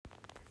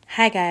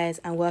Hi guys,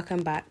 and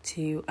welcome back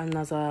to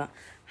another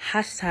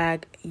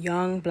hashtag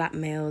Young Black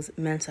Males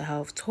Mental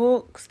Health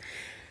Talks.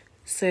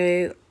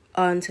 So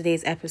on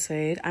today's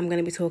episode, I'm going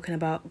to be talking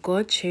about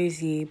God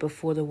chose you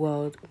before the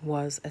world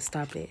was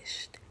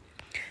established.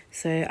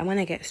 So I'm going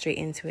to get straight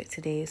into it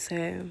today.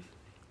 So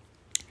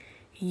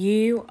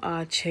you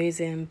are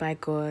chosen by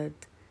God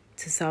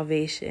to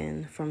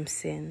salvation from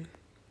sin.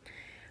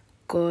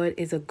 God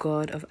is a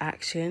God of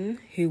action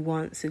who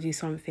wants to do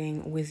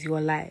something with your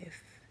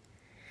life.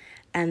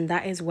 And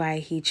that is why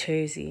he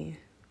chose you.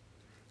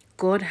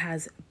 God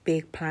has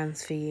big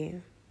plans for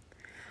you.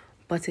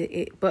 But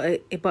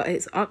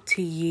it's up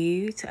to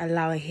you to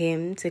allow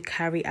him to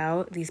carry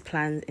out these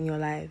plans in your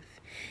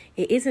life.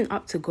 It isn't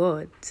up to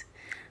God.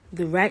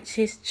 The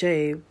righteous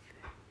Job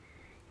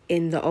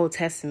in the Old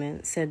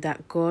Testament said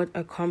that God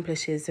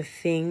accomplishes the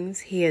things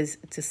he has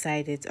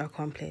decided to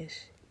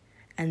accomplish.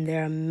 And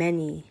there are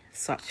many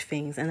such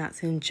things. And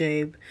that's in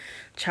Job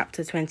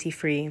chapter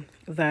 23,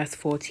 verse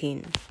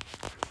 14.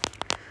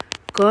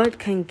 God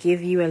can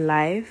give you a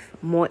life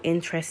more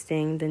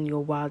interesting than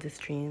your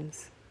wildest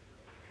dreams.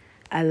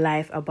 A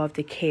life above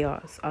the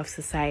chaos of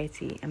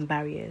society and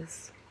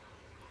barriers.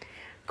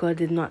 God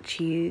did not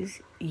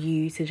choose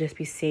you to just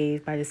be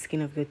saved by the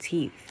skin of your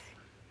teeth.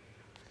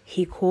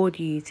 He called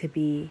you to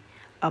be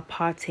a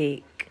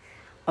partake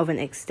of an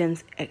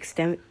extensive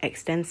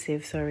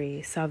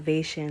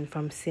salvation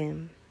from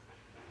sin.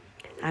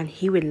 And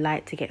he would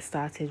like to get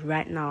started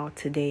right now,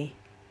 today.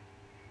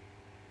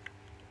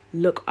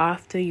 Look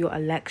after your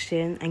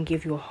election and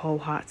give your whole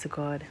heart to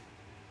God.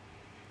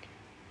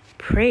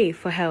 Pray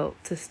for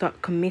help to stop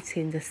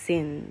committing the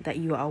sin that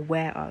you are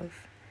aware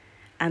of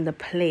and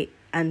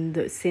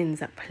the sins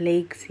that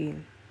plagues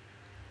you.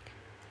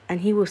 And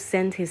he will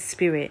send his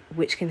spirit,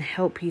 which can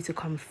help you to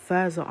come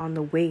further on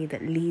the way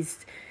that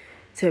leads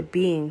to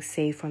being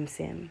saved from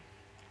sin.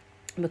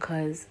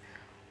 Because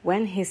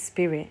when he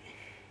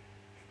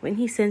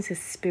sends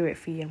his spirit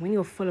for you, and when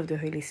you're full of the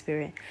Holy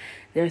Spirit,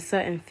 there are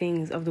certain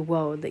things of the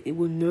world that it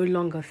will no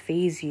longer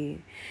faze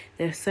you.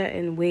 There are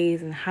certain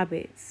ways and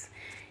habits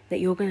that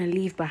you're going to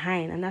leave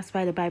behind. And that's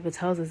why the Bible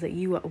tells us that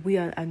we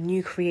are a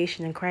new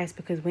creation in Christ.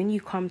 Because when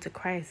you come to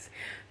Christ,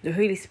 the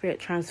Holy Spirit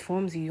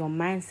transforms you, your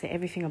mindset,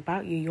 everything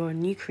about you. You're a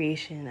new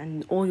creation,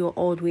 and all your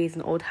old ways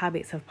and old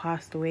habits have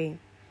passed away.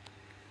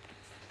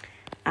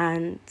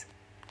 And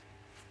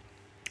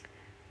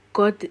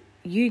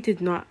you did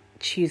not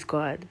choose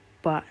God,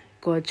 but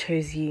God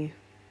chose you.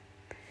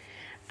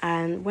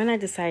 And when I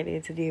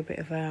decided to do a bit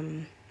of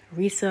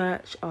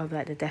research of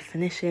the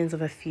definitions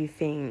of a few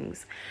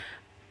things,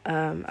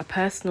 a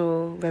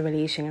personal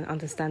revelation and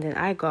understanding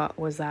I got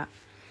was that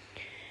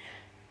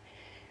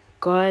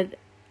God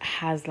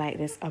has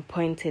this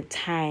appointed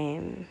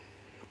time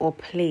or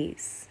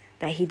place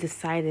that he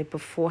decided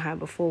beforehand,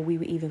 before we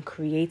were even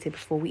created,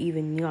 before we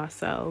even knew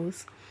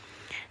ourselves.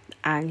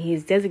 And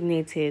he's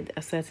designated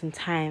a certain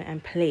time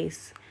and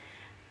place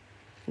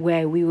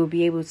where we will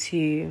be able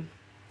to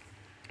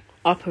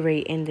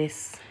operate in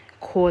this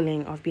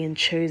calling of being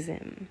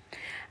chosen.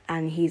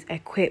 And he's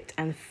equipped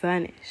and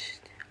furnished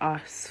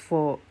us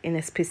for in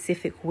a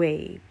specific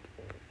way,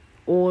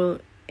 all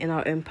in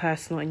our own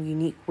personal and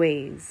unique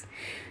ways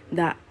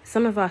that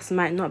some of us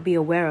might not be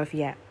aware of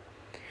yet.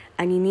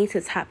 And you need to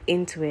tap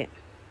into it.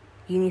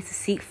 You need to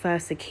seek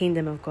first the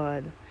kingdom of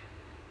God,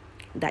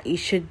 that you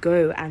should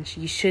go and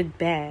you should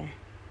bear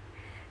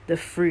the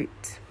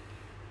fruit.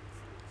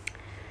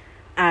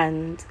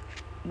 And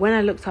when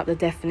I looked up the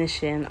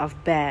definition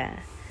of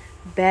bear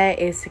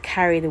is to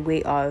carry the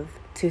weight of,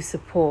 to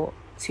support,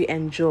 to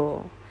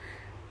endure,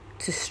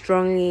 to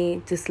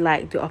strongly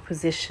dislike the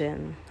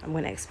opposition. I'm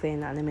going to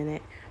explain that in a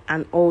minute.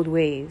 And old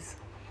ways.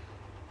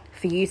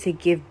 For you to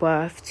give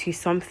birth to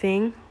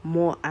something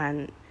more.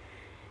 And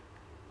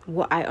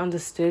what I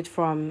understood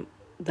from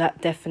that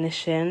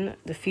definition,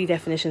 the few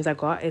definitions I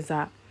got, is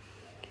that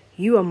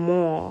you are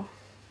more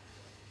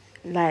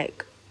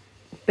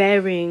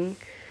bearing,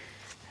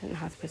 I don't know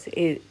how to put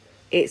it.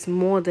 It's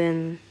more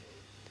than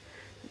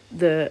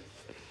so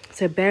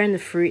bearing the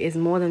fruit is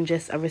more than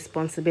just a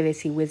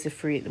responsibility with the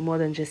fruit, more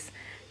than just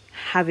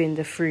having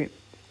the fruit.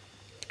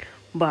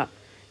 But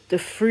the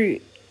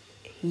fruit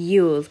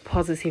yields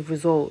positive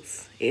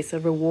results. It's a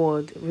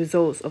reward,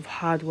 results of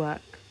hard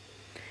work.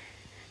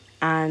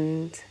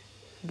 And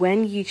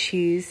when you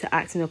choose to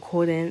act in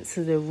accordance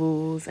to the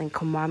rules and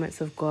commandments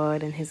of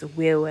God and his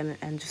will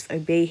and just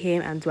obey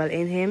him and dwell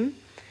in him,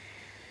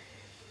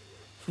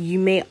 you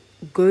may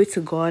go to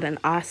God and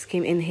ask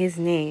him in his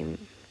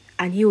name,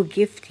 and he will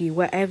gift you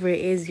whatever it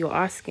is you're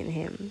asking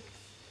him.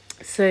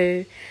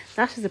 So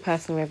that's just a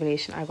personal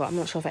revelation I got. I'm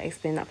not sure if I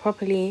explained that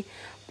properly,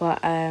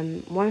 but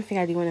one thing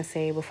I do want to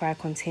say before I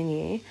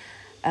continue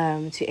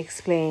to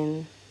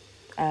explain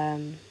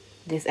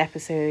this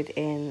episode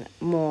in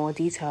more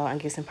detail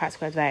and give some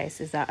practical advice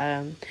is that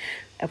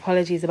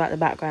apologies about the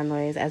background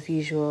noise as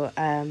usual.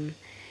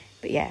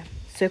 But yeah,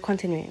 so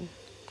continuing.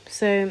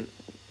 So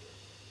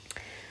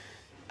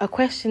a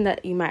question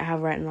that you might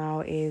have right now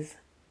is,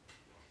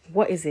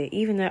 what is it?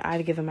 Even though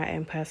I've given my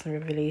own personal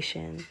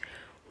revelation,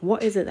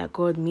 what is it that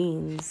God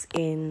means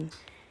in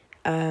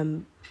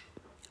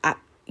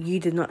you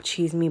did not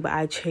choose me, but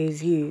I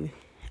chose you,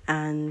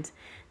 and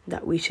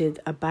that we should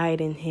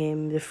abide in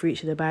him, the fruit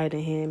should abide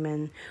in him,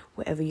 and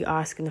whatever you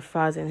ask in the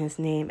Father in his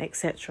name,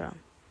 etc.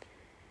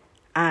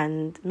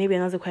 And maybe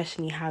another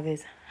question you have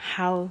is,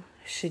 how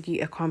should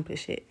you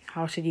accomplish it?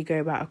 How should you go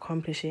about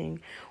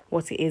accomplishing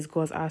what it is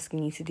God's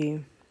asking you to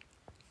do?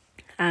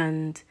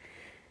 And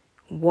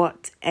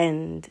what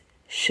end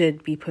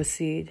should be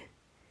pursued?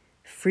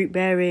 Fruit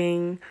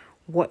bearing,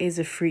 what is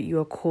the fruit you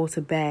are called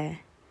to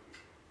bear?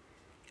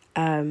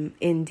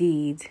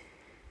 Indeed,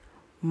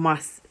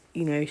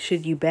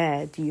 should you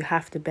bear? Do you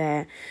have to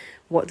bear?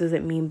 What does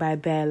it mean by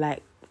bear?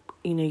 Like,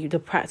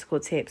 the practical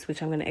tips,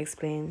 which I'm going to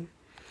explain.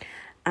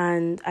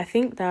 And I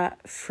think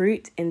that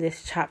fruit in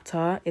this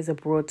chapter is a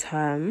broad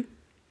term.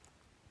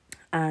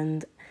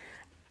 And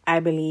I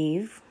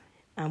believe,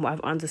 and what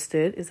I've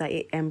understood, is that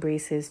it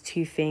embraces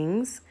two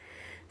things.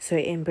 So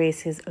it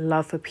embraces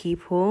love for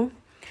people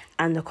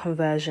and the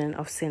conversion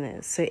of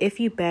sinners. So if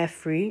you bear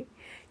fruit,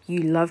 you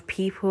love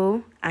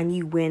people and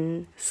you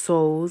win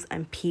souls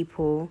and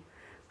people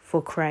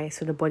for Christ,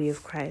 for the body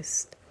of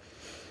Christ.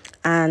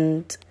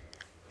 And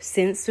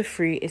since the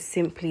fruit is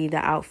simply the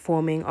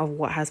outforming of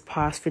what has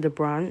passed through the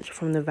branch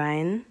from the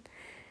vine,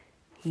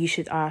 you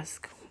should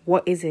ask,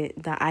 what is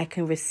it that I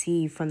can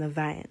receive from the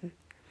vine?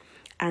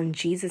 And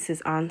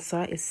Jesus'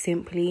 answer is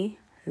simply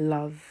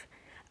love.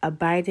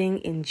 Abiding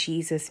in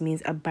Jesus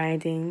means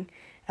abiding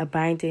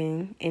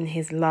in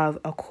his love,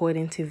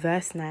 according to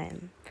verse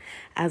 9.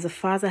 As the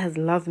Father has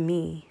loved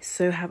me,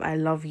 so have I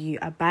loved you.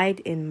 Abide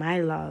in my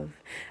love.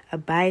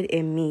 Abide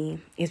in me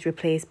is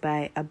replaced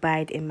by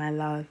abide in my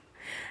love.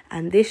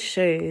 And this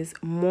shows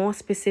more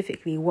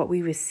specifically what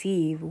we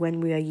receive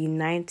when we are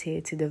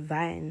united to the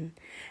vine,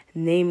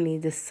 namely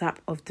the sap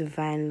of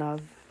divine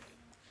love.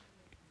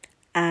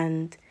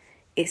 And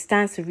it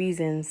stands to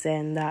reason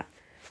then that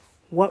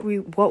what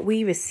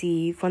we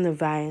receive from the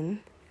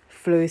vine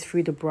flows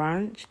through the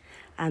branch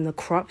and the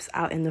crops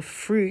out in the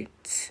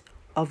fruit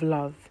of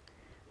love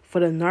for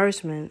the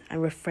nourishment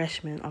and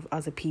refreshment of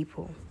other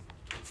people.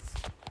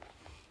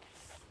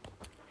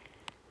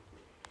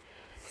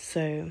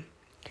 So,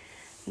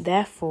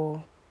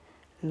 therefore,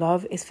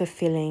 love is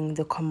fulfilling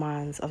the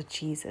commands of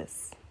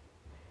Jesus.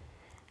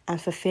 And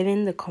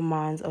fulfilling the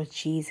commands of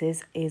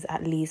Jesus is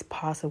at least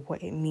part of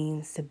what it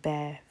means to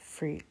bear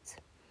fruit.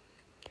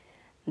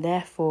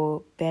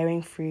 Therefore,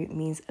 bearing fruit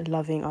means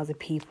loving other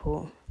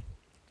people.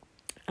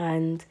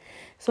 And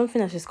something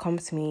that's just come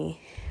to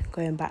me,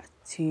 going back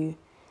to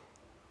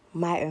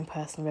my own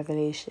personal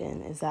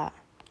revelation, is that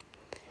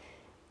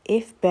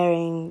if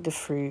bearing the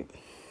fruit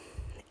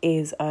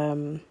is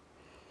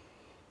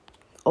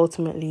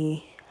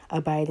ultimately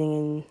abiding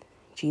in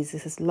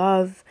Jesus'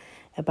 love,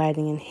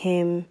 abiding in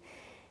him,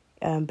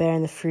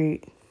 bearing the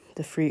fruit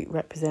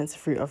represents the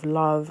fruit of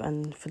love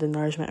and for the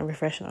nourishment and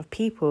refreshment of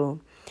people,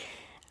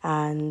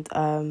 and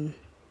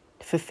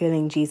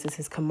fulfilling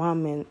Jesus'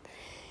 commandment,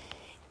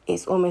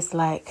 it's almost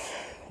like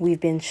we've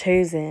been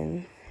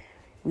chosen.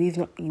 We've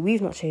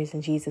not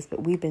chosen Jesus,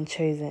 but we've been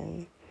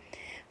chosen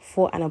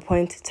for an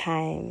appointed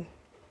time,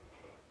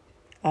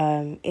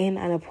 in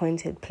an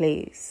appointed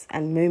place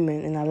and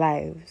moment in our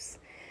lives,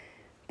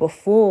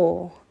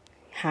 before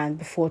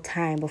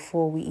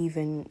we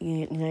even,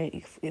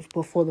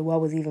 before the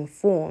world was even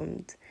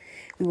formed,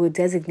 we were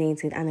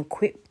designated and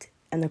equipped,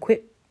 I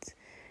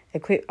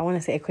want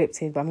to say equipped,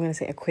 but I'm going to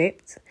say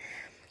equipped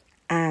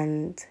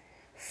and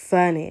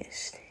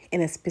furnished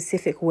in a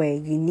specific way,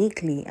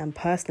 uniquely and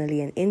personally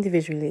and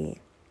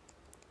individually,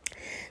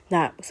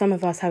 that some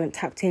of us haven't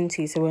tapped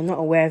into, so we're not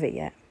aware of it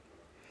yet.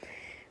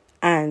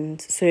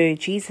 And so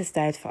Jesus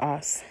died for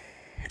us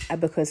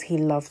because he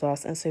loved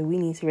us, and so we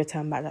need to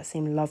return back that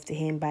same love to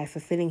him by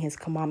fulfilling his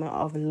commandment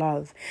of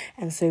love.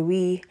 And so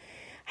we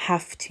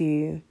have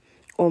to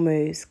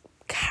almost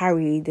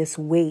carry this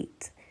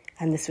weight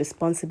and this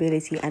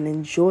responsibility and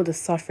endure the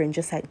suffering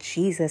just like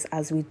Jesus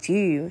as we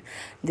do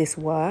this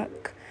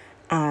work.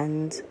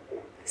 And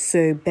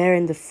so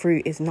bearing the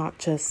fruit is not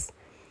just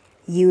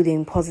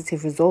yielding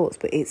positive results,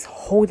 but it's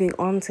holding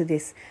on to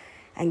this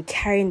and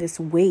carrying this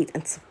weight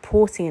and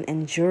supporting and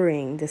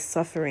enduring this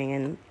suffering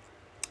and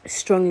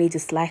strongly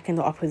disliking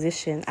the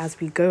opposition as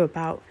we go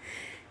about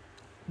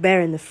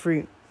bearing the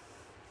fruit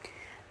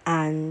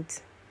and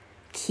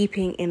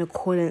keeping in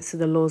accordance to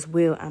the Lord's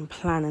will and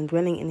plan and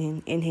dwelling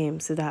in him,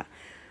 so that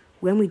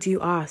when we do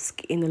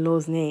ask in the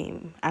Lord's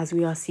name, as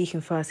we are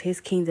seeking first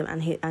his kingdom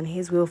and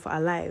his will for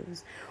our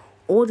lives,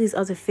 all these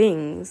other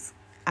things,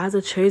 as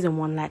a chosen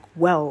one, like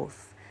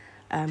wealth,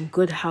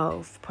 good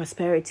health,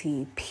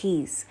 prosperity,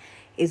 peace,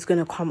 is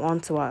going to come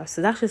onto us.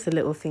 So that's just a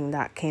little thing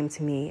that came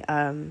to me,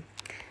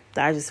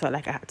 that I just felt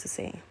like I had to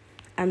say.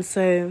 And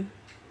so,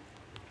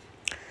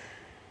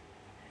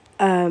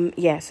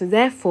 so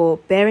therefore,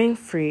 bearing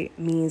fruit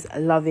means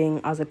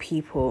loving other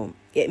people.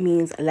 It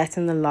means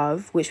letting the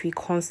love, which we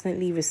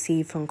constantly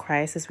receive from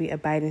Christ as we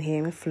abide in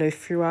him, flow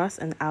through us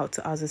and out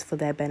to others for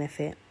their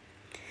benefit.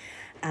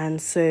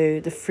 And so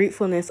the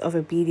fruitfulness of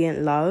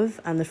obedient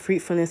love and the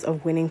fruitfulness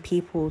of winning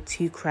people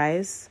to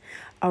Christ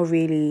are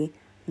really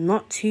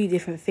not two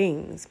different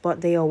things,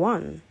 but they are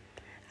one.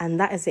 And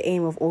that is the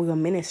aim of all your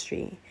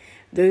ministry.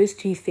 Those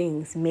two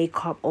things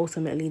make up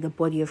ultimately the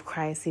body of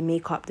Christ. They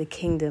make up the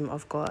kingdom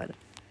of God.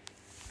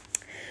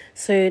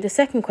 So the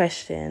second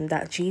question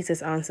that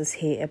Jesus answers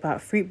here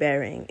about fruit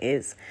bearing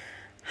is,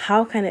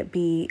 how can it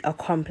be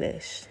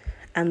accomplished?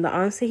 And the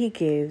answer he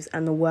gives,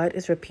 and the word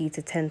is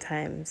repeated 10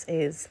 times,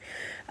 is,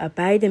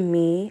 abide in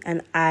me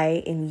and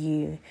I in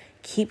you.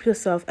 Keep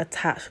yourself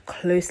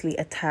closely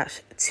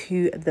attached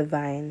to the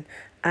vine.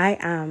 I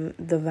am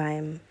the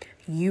vine.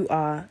 You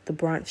are the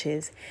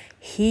branches.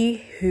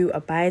 He who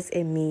abides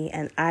in me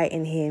and I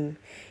in him,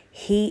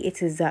 he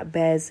it is that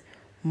bears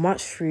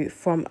much fruit,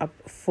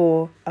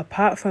 for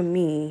apart from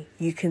me,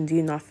 you can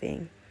do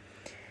nothing.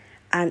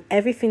 And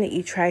everything that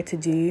you try to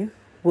do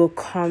will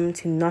come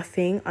to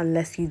nothing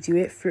unless you do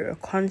it through a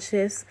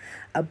conscious,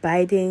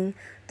 abiding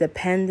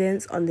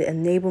dependence on the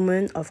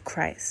enablement of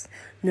Christ.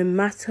 No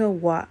matter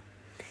what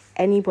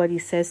anybody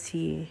says to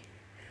you,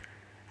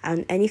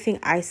 and anything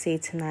I say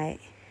tonight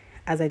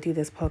as I do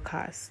this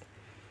podcast,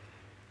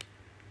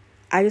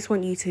 I just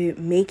want you to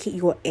make it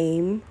your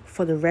aim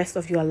for the rest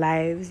of your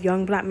lives,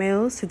 young black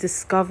males, to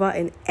discover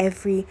and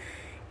ever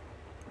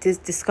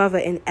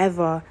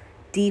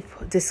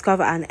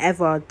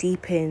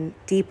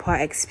deeper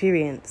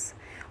experience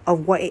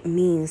of what it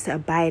means to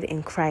abide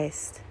in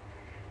Christ.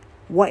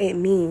 What it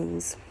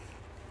means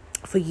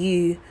for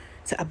you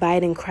to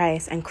abide in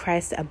Christ and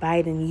Christ to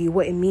abide in you.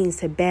 What it means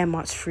to bear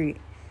much fruit.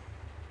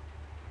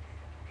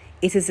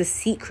 It is the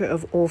secret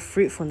of all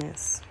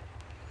fruitfulness.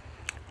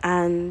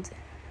 And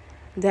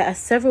there are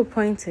several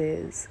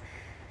pointers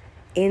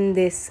in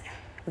this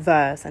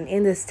verse and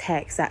in this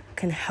text that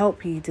can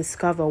help you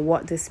discover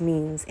what this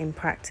means in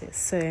practice.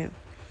 So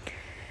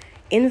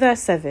in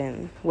verse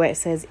 7, where it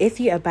says, if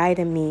you abide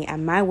in me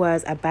and my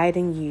words abide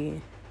in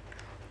you,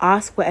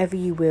 ask whatever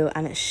you will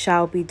and it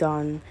shall be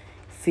done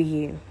for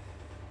you.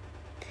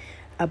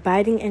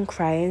 Abiding in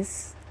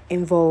Christ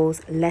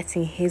involves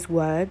letting his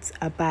words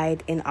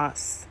abide in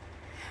us.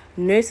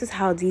 Notice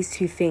how these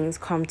two things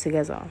come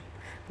together.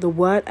 The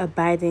word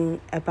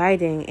abiding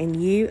in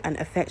you and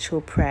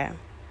effectual prayer.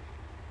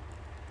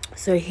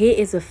 So here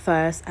is the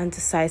first and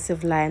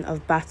decisive line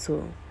of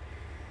battle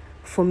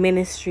for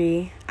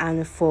ministry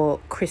and for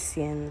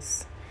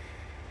Christians,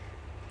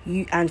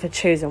 and for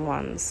chosen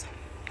ones.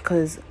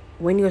 Because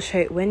when you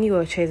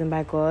are chosen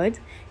by God,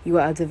 you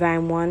are a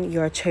divine one,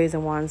 you're a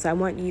chosen one. So I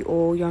want you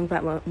all, young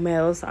black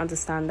males, to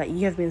understand that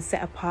you have been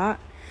set apart.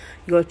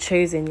 You're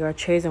chosen, you're a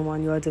chosen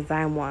one, you're a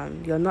divine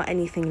one. You're not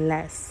anything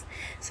less.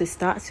 So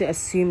start to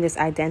assume this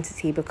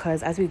identity,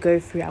 because as we go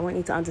through, I want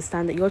you to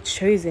understand that you're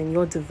chosen,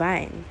 you're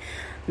divine.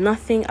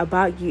 Nothing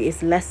about you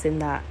is less than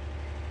that.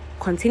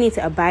 Continue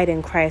to abide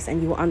in Christ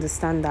and you will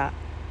understand that.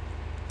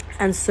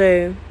 And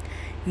so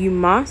you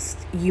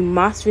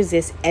must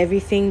resist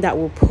everything that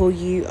will pull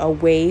you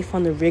away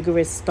from the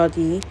rigorous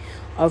study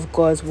of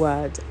God's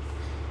word.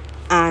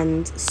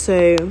 And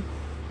so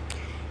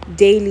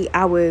daily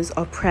hours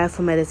of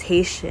prayerful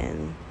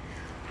meditation,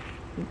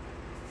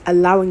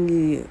 allowing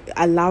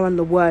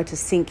the word to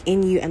sink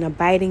in you and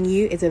abide in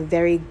you, is a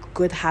very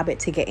good habit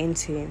to get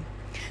into.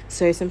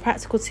 So some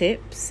practical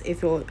tips,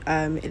 if you're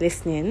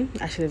listening,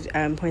 I should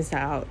have pointed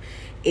that out,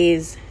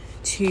 is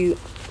to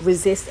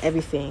resist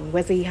everything.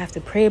 Whether you have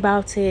to pray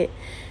about it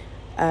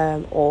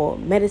or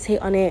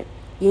meditate on it,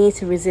 you need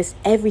to resist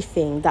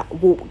everything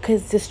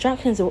because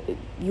distractions,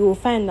 you will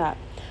find that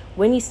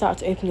when you start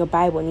to open your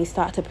Bible and you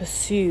start to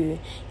pursue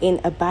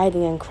in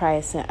abiding in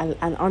Christ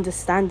and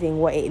understanding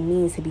what it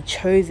means to be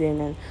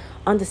chosen and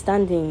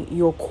understanding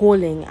your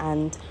calling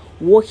and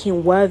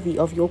walking worthy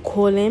of your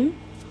calling,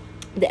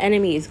 the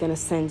enemy is going to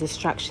send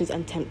distractions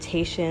and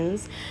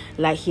temptations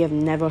like you have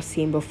never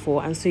seen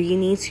before. And so you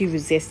need to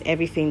resist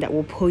everything that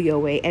will pull you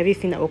away,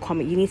 everything that will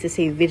come. You need to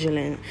stay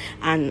vigilant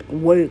and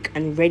woke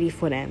and ready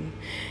for them.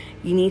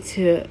 You need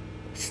to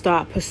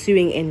start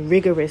pursuing in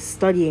rigorous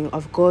studying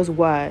of God's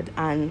word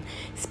and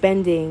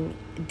spending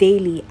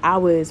daily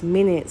hours,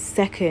 minutes,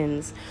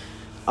 seconds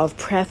of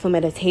prayerful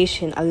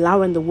meditation,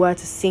 allowing the word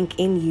to sink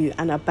in you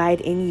and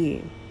abide in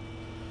you.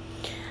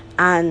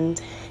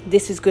 And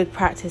this is good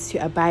practice to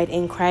abide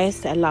in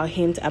Christ, to allow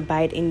him to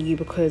abide in you,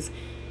 because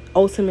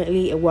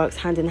ultimately it works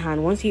hand in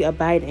hand. Once you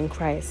abide in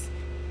Christ,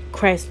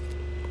 Christ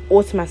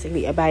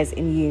automatically abides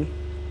in you.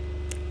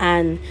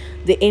 And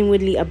the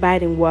inwardly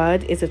abiding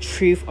word is a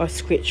truth or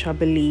scripture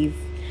believed,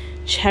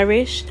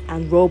 cherished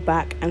and rolled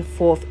back and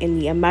forth in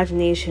the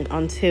imagination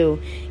until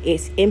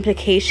its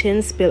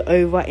implications spill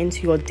over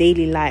into your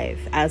daily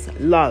life as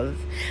love,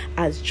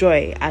 as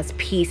joy, as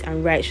peace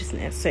and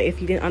righteousness. So if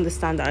you didn't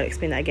understand that, I'll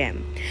explain that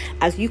again.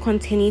 As you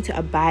continue to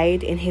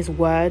abide in his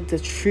word, the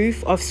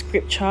truth of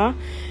scripture,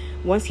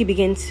 once you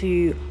begin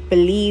to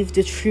believe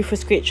the truth of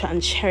scripture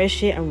and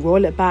cherish it and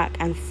roll it back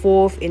and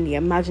forth in the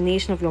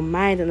imagination of your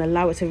mind and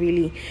allow it to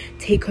really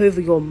take over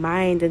your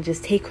mind and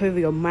just take over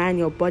your mind,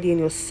 your body and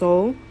your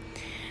soul,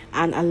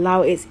 and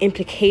allow its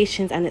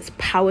implications and its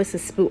powers to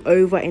spill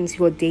over into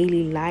your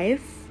daily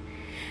life.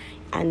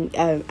 And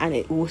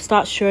it will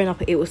start showing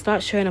up. It will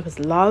start showing up as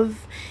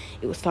love.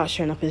 It will start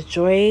showing up as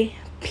joy,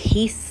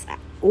 peace,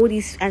 all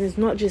these. And it's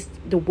not just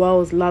the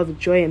world's love,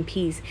 joy, and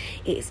peace.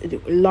 It's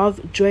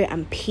love, joy,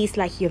 and peace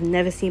like you have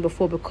never seen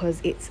before,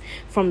 because it's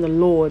from the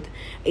Lord.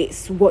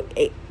 It's what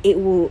it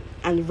will,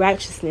 and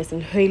righteousness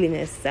and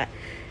holiness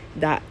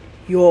that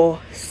your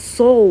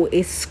soul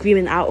is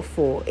screaming out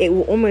for. It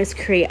will almost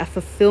create a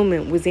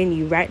fulfillment within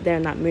you right there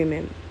in that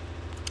moment.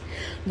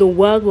 The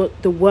word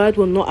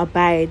will not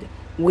abide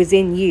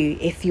within you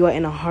if you are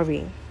in a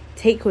hurry.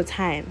 Take your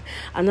time.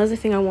 Another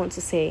thing I want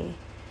to say,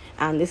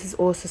 and this is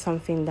also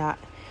something that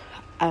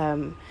let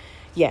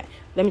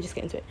me just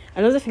get into it.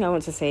 Another thing I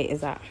want to say is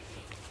that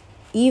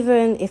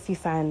even if you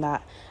find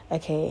that,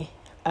 okay,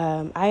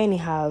 I only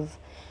have,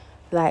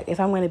 like, if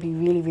I'm going to be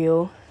really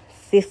real,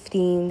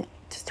 15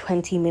 to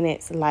 20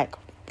 minutes, like,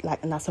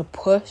 and that's a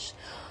push,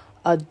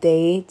 a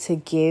day to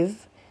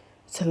give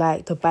to,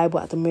 like, the Bible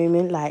at the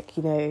moment. Like,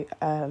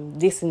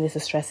 this and this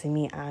is stressing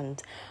me,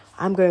 and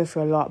I'm going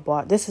through a lot,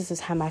 but this is the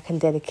time I can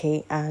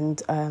dedicate. And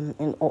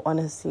in all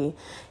honesty,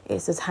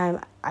 it's the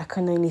time I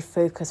can only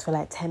focus for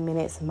like 10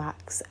 minutes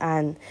max,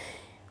 and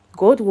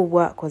God will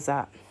work with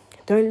that.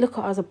 Don't look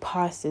at other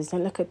pastors.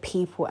 Don't look at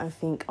people and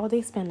think, oh,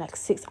 they spend like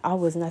 6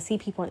 hours. And I see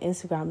people on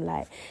Instagram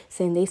like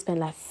saying they spend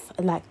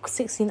like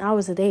 16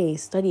 hours a day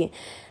studying.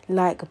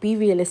 Like, be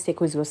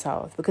realistic with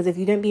yourself, because if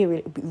you don't be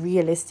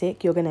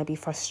realistic, you're gonna be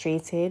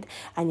frustrated,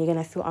 and you're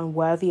gonna feel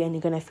unworthy, and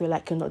you're gonna feel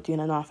like you're not doing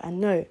enough. And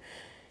no,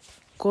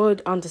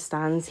 God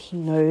understands. He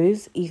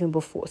knows even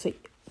before. So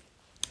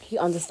he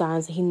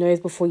understands. He knows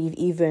before you've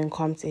even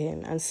come to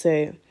him. And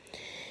so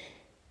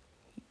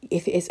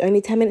if it's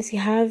only 10 minutes you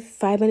have,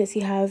 5 minutes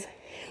you have,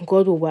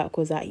 God will work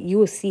with that. You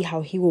will see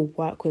how he will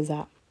work with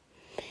that.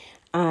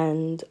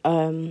 And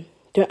don't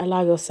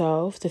allow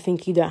yourself to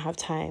think you don't have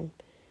time.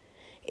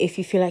 If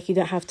you feel like you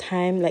don't have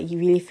time, like you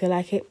really feel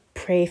like it,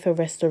 pray for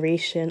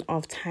restoration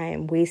of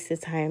time,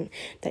 wasted time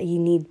that you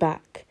need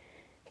back.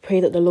 Pray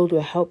that the Lord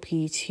will help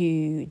you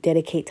to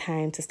dedicate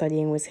time to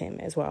studying with him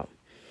as well.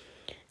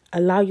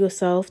 Allow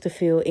yourself to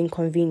feel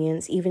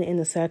inconvenience, even in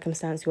the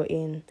circumstance you're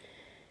in.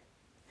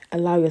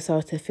 Allow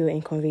yourself to feel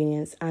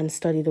inconvenience and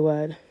study the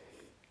word.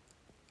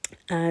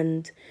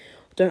 And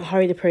don't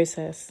hurry the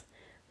process.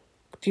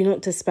 Do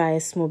not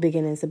despise small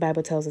beginnings. The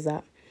Bible tells us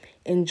that.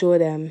 Enjoy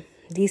them.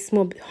 These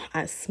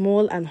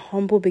small and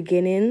humble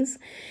beginnings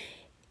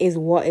is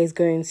what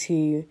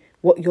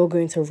you're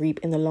going to reap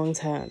in the long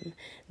term.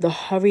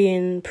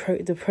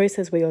 The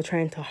process where you're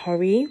trying to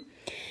hurry,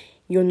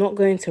 you're not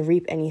going to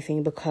reap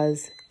anything,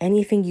 because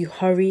anything you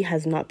hurry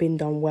has not been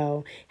done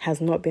well,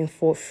 has not been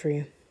thought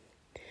through.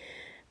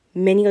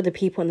 Many of the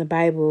people in the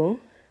Bible,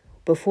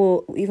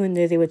 before, even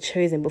though they were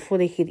chosen, before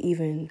they could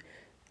even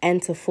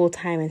enter full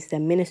time into their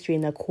ministry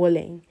and their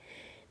calling,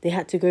 they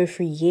had to go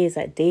through years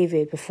like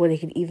David before they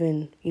could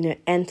even,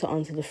 enter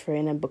onto the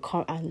throne and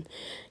become,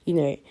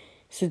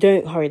 so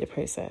don't hurry the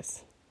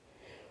process.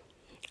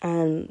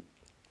 And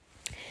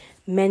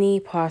many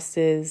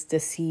pastors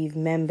deceive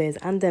members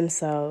and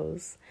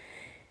themselves,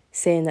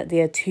 saying that they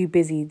are too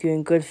busy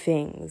doing good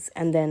things,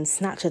 and then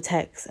snatch a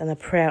text and a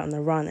prayer on the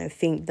run and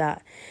think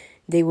that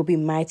they will be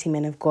mighty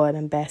men of God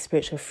and bear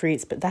spiritual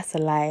fruits. But that's a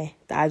lie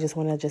that I just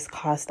want to just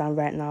cast down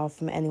right now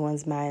from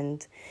anyone's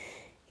mind.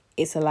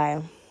 It's a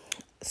lie.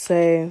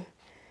 So,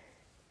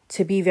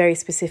 to be very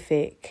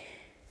specific,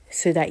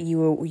 so that you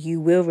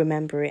will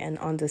remember it and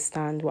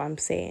understand what I'm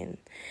saying,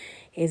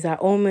 is that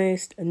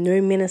almost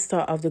no minister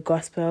of the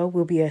gospel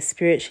will be a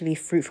spiritually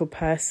fruitful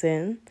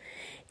person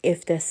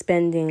if they're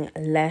spending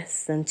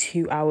less than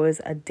 2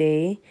 hours a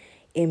day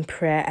in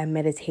prayer and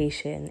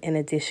meditation, in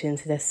addition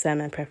to their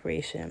sermon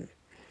preparation.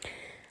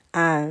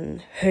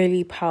 And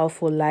holy,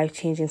 powerful,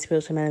 life-changing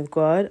spiritual men of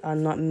God are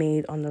not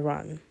made on the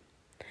run.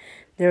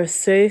 There are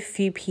so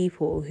few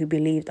people who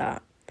believe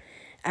that,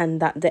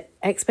 and that the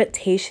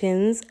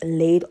expectations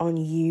laid on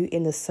you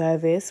in the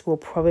service will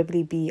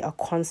probably be a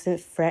constant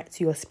threat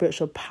to your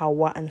spiritual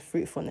power and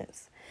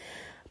fruitfulness.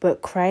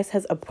 But Christ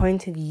has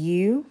appointed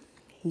you,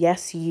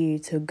 yes, you,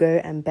 to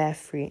go and bear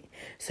fruit.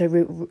 So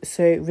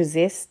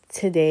resist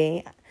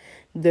today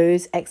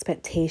those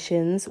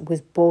expectations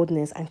with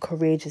boldness and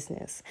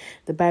courageousness.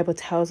 The Bible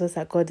tells us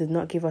that God did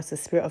not give us a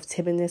spirit of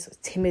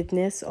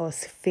timidness or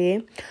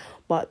fear,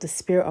 but the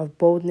spirit of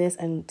boldness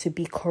and to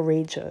be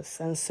courageous.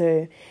 And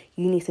so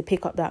you need to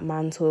pick up that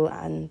mantle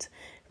and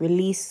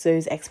release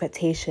those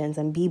expectations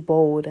and be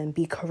bold and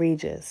be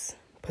courageous,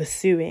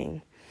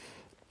 pursuing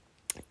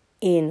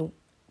in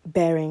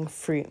bearing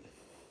fruit,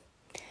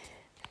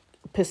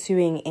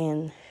 pursuing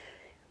in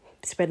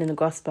spreading the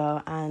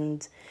gospel,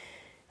 and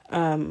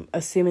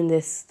assuming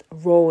this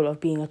role of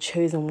being a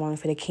chosen one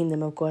for the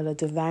kingdom of God, a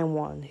divine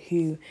one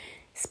who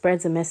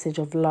spreads a message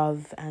of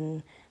love,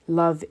 and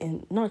love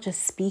in not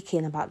just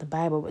speaking about the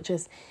Bible, but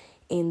just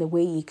in the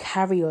way you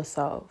carry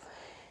yourself.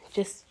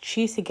 Just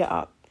choose to get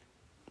up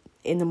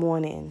in the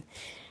morning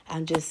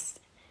and just,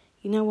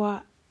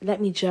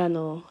 let me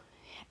journal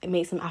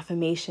make some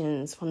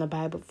affirmations from the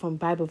Bible, from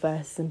Bible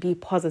verses, and be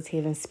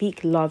positive and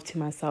speak love to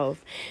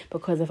myself.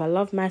 Because if I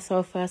love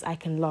myself first, I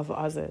can love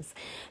others.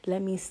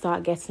 Let me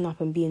start getting up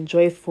and being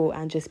joyful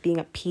and just being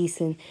at peace,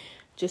 and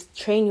just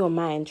train your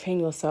mind, train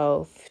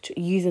yourself,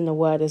 using the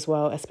word as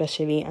well,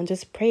 especially, and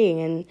just praying.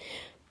 And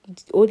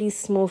all these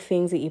small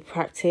things that you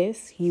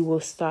practice, you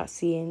will start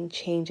seeing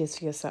changes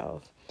for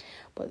yourself.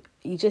 But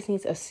you just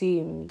need to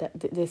assume that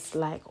this,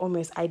 like,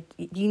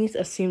 you need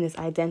to assume this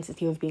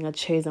identity of being a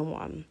chosen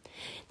one.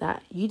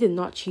 That you did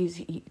not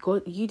choose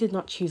God. You did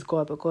not choose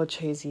God, but God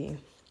chose you.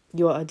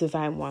 You're a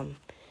divine one.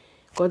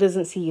 God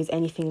doesn't see you as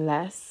anything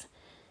less.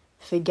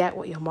 Forget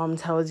what your mom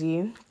tells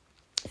you.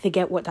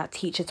 Forget what that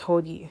teacher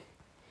told you.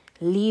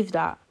 Leave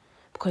that,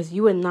 because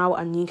you are now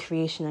a new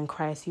creation in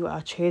Christ. You are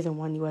a chosen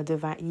one. You are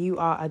divine. You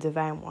are a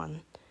divine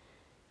one.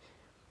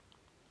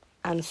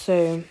 And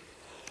so,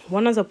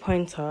 one other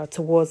pointer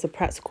towards the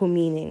practical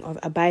meaning of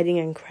abiding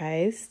in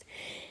Christ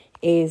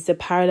is the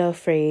parallel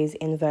phrase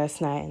in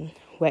verse 9,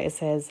 where it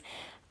says,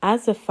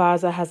 "As the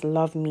Father has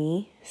loved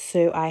me,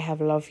 so I have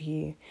loved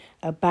you.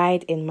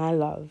 Abide in my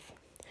love."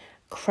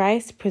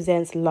 Christ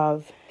presents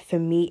love for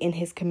me in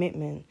his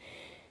commitment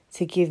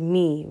to give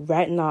me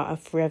right now and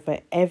forever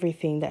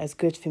everything that is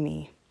good for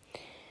me.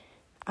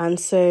 And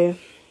so,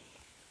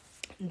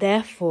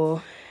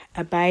 therefore,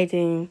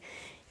 abiding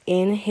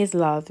in his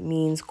love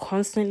means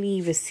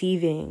constantly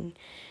receiving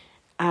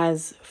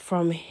as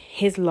from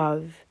his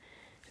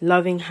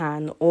loving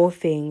hand, all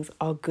things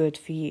are good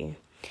for you.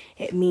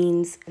 It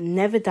means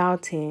never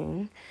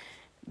doubting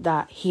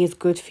that he is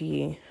good for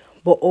you,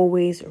 but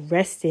always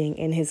resting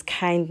in his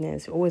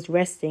kindness, always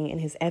resting in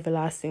his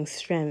everlasting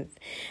strength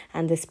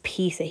and this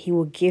peace that he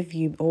will give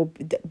you or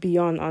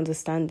beyond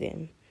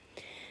understanding.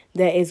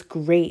 There is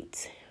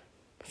great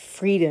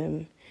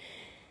freedom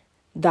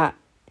that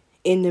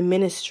in the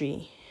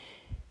ministry,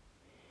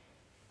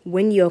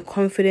 when you're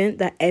confident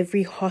that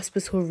every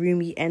hospital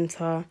room you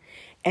enter,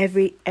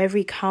 every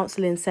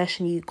counseling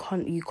session you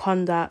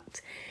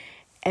conduct,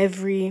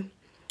 every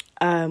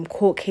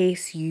court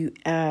case you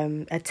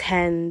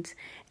attend,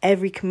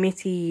 every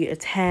committee you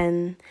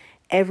attend,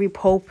 every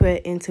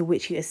pulpit into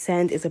which you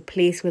ascend is a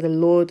place where the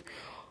Lord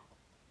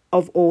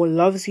of all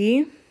loves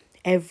you.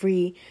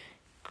 Every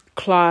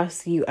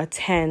class you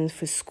attend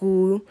for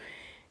school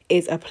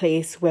is a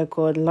place where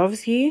God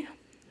loves you.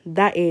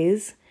 That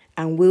is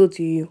and will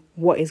do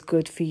what is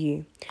good for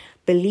you.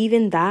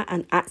 Believing that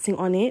and acting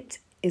on it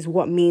is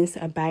what means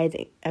to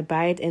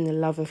abide in the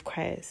love of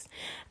Christ.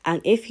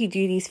 And if you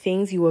do these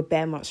things, you will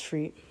bear much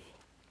fruit.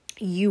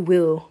 You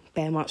will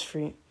bear much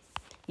fruit.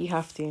 You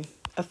have to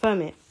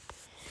affirm it.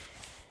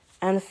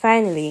 And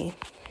finally,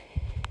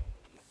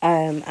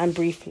 and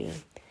briefly,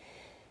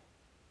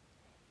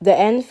 the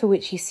end for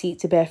which you seek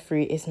to bear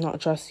fruit is not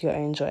just your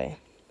own joy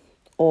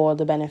or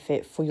the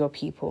benefit for your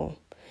people,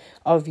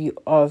 of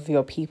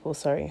your people,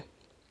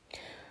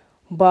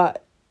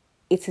 but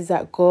it is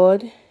that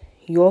God,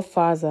 your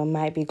Father,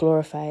 might be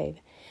glorified.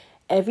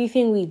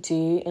 Everything we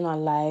do in our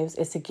lives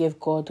is to give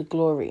God the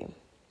glory.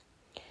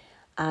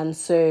 And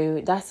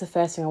so that's the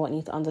first thing I want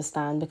you to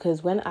understand,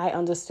 because when I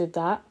understood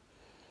that,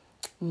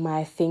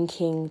 my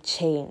thinking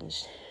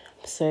changed.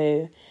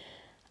 So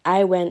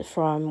I went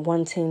from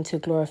wanting to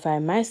glorify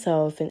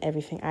myself in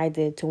everything I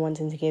did to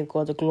wanting to give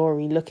God the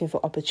glory, looking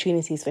for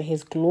opportunities for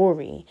his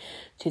glory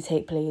to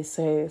take place.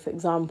 So, for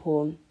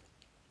example,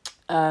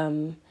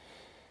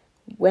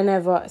 with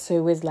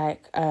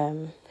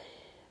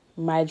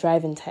my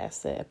driving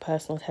test, a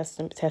personal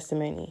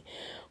testimony.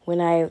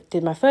 When I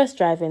did my first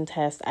driving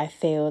test, I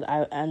failed.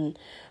 And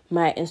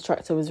my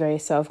instructor was very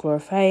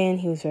self-glorifying.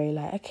 He was very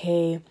like,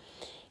 okay,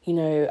 you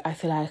know, I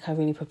feel like I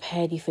really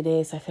prepared you for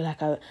this. I feel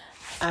like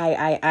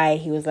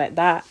he was like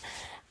that.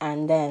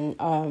 And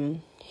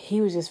then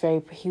he was just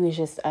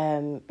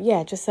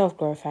just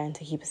self-glorifying,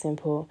 to keep it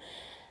simple.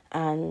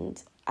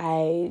 And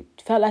I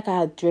felt like I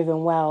had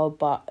driven well,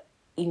 but,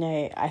 you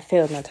know, I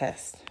failed my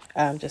test,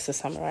 just to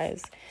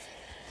summarize.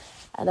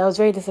 And I was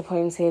very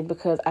disappointed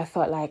because I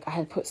felt like I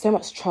had put so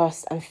much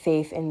trust and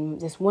faith in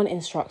this one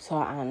instructor,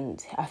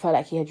 and I felt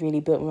like he had really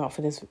built me up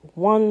for this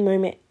one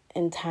moment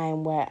in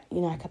time where,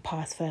 you know, I could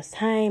pass first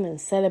time and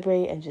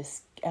celebrate and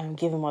just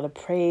give him all the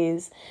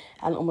praise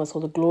and almost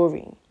all the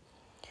glory.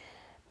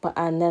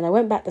 And then I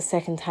went back the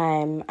second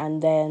time,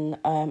 and then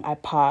I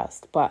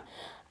passed. But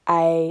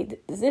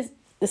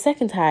the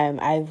second time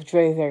I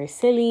drove very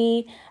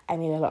silly. I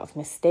made a lot of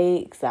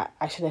mistakes that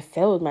I should have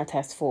failed my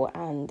test for,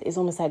 and it's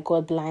almost like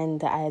God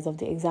blinded the eyes of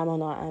the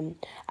examiner, and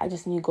I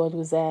just knew God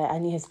was there. I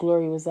knew his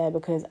glory was there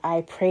because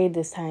I prayed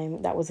this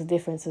time. That was the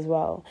difference as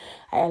well.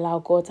 I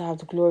allowed God to have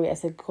the glory. I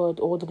said, God,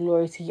 all the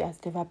glory to you. As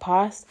if I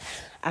passed,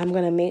 I'm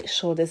going to make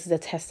sure this is a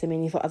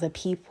testimony for other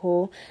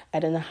people. I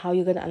don't know how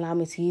you're going to allow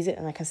me to use it,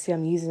 and I can see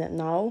I'm using it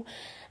now.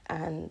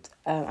 And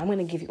I'm going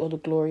to give you all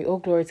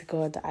glory to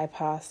God that I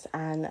passed.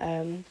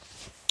 And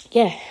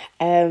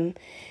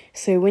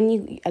so when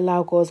you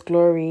allow God's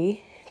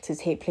glory to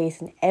take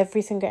place in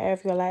every single area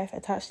of your life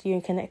attached to you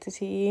and connected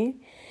to you,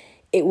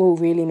 it will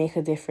really make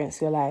a difference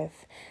to your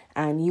life,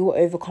 and you will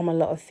overcome a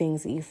lot of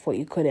things that you thought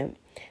you couldn't.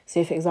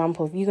 So, for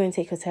example, if you're going to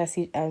take a test,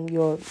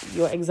 your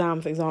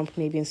exam, for example,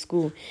 maybe in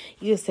school,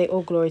 you just say,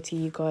 "Oh, glory to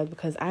you, God,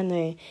 because I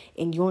know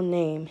in your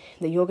name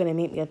that you're going to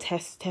make me a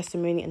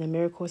testimony and a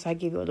miracle. So I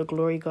give you all the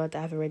glory, God,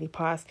 that I've already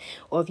passed."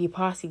 Or if you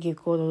pass, you give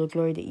God all the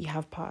glory that you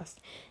have passed,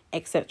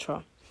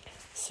 etc.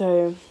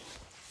 So,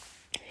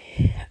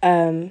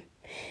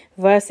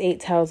 verse 8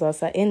 tells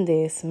us that in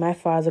this, my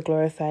Father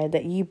glorified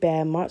that you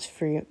bear much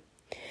fruit,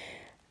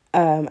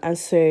 and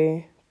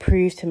so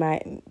prove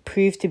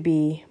to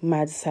be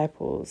my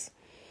disciples.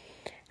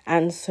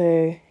 And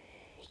so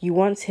you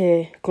want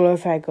to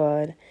glorify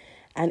God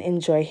and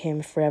enjoy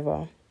him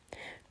forever.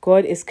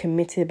 God is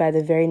committed by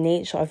the very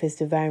nature of his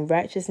divine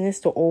righteousness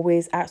to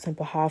always act on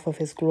behalf of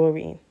his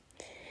glory.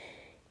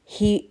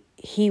 His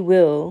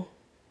will,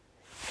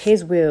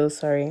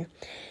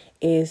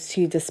 is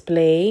to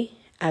display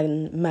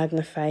and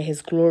magnify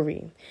his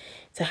glory,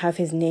 to have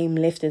his name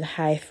lifted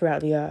high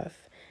throughout the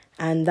earth.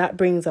 And that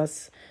brings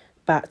us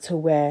back to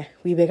where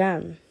we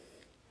began.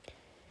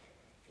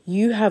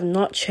 You have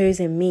not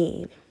chosen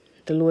me,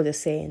 the Lord is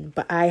saying,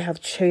 but I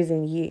have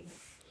chosen you.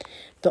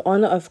 The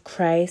honor of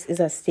Christ is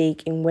at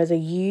stake in whether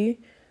you,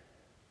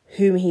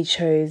 whom he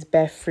chose,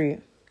 bear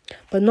fruit.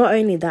 But not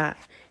only that,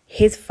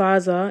 his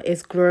Father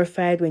is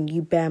glorified when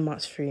you bear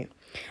much fruit.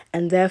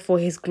 And therefore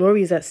his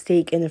glory is at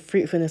stake in the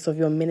fruitfulness of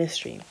your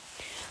ministry.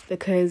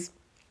 Because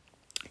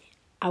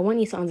I want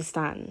you to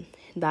understand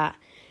that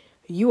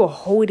you are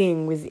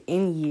holding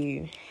within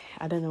you,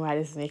 I don't know why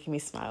this is making me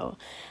smile,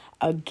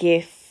 a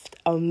gift,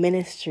 a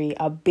ministry,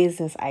 a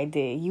business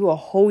idea. You are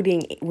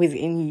holding it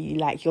within you,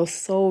 like your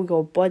soul,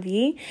 your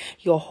body,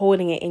 you're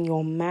holding it in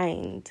your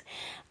mind.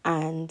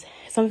 And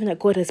something that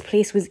God has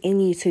placed within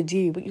you to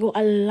do, but you're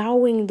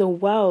allowing the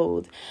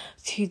world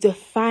to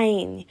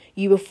define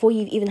you before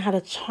you've even had a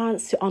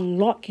chance to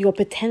unlock your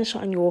potential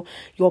and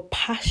your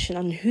passion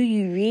and who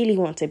you really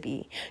want to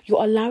be.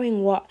 You're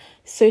allowing what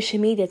social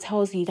media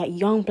tells you that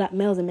young black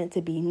males are meant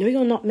to be. No,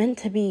 you're not meant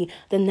to be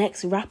the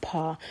next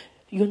rapper.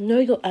 You're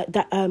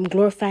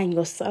glorifying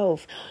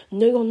yourself.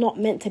 No, you're not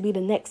meant to be the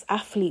next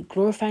athlete,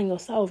 glorifying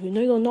yourself.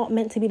 You're not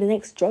meant to be the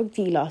next drug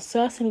dealer.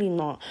 Certainly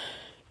not.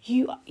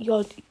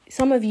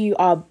 Some of you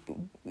are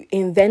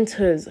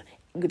inventors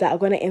that are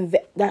going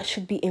to that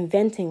should be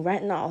inventing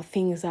right now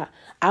things that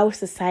our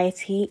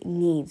society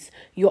needs.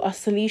 You're a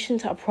solution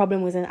to a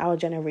problem within our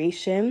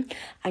generation,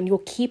 and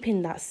you're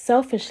keeping that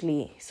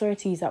selfishly, sorry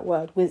to use that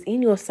word,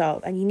 within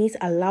yourself. And you need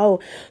to allow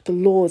the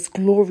Lord's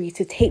glory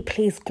to take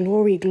place,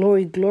 glory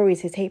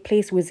to take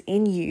place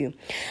within you,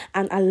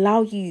 and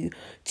allow you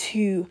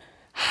to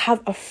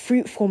have a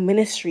fruitful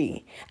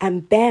ministry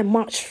and bear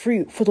much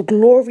fruit for the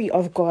glory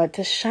of God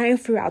to shine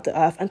throughout the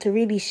earth and to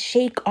really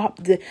shake up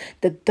the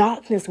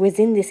darkness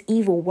within this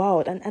evil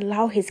world and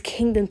allow his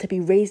kingdom to be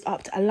raised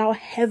up, to allow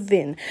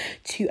heaven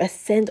to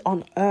ascend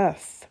on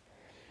earth.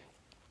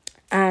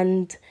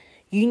 And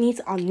you need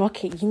to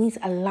unlock it. You need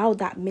to allow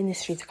that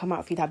ministry to come out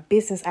of you, that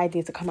business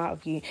idea to come out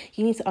of you.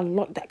 You need to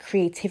unlock that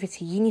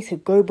creativity. You need to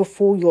go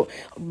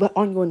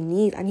on your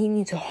knees, and you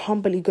need to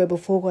humbly go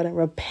before God and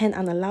repent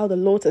and allow the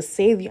Lord to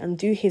save you and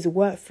do his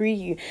work through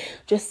you.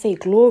 Just say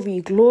glory,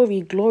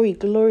 glory, glory,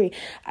 glory.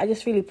 I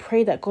just really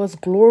pray that God's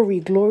glory,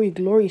 glory,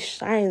 glory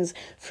shines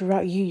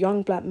throughout you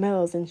young black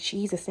males in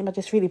Jesus' name. I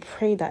just really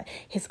pray that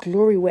his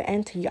glory will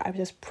enter you. I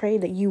just pray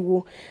that you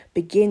will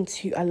begin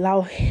to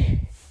allow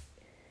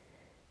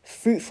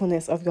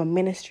fruitfulness of your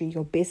ministry,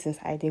 your business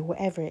idea,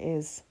 whatever it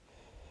is.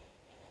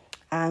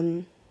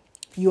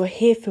 You're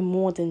here for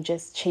more than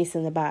just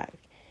chasing the bag.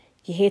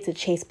 You're here to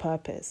chase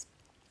purpose.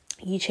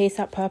 You chase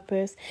that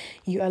purpose,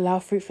 you allow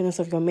fruitfulness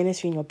of your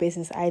ministry and your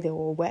business idea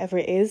or whatever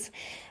it is,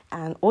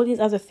 and all these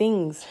other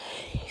things.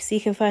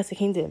 Seeking first the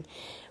kingdom,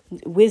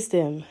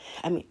 wisdom,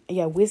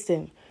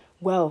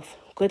 wealth,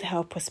 good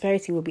health,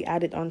 prosperity will be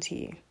added onto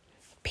you.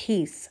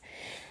 Peace,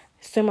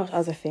 so much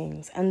other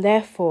things. And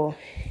therefore,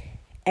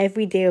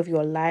 every day of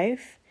your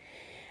life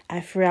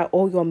and throughout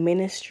all your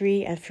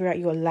ministry and throughout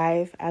your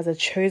life as a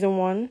chosen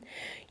one,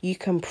 you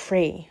can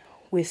pray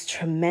with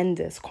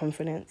tremendous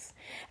confidence.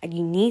 And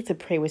you need to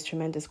pray with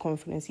tremendous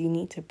confidence. You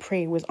need to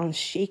pray with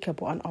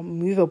unshakable and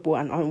unmovable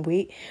and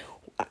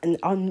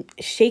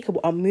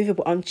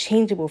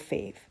unchangeable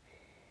faith.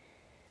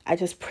 I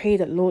just pray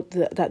that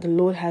the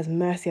Lord has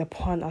mercy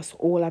upon us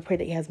all. I pray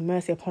that he has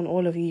mercy upon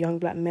all of you young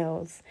black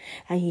males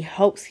and he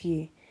helps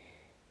you.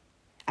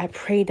 I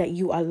pray that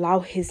you allow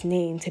his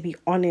name to be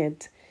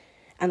honored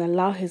and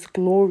allow his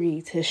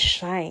glory to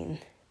shine.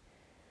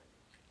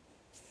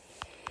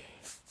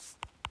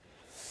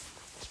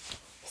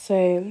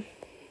 So,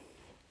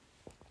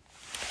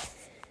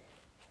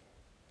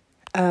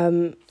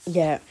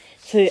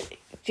 So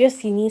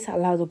just you need to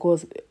allow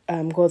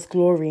God's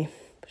glory,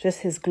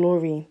 just his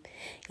glory.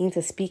 You need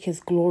to speak his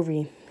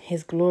glory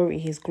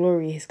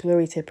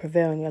to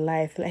prevail in your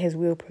life. Let his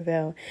will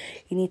prevail.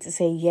 You need to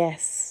say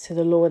yes to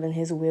the Lord and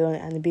his will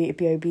and be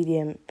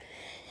obedient.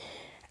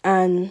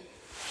 And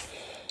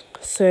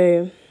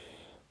so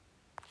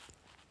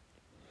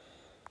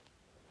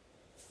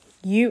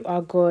You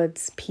are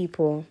God's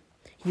people.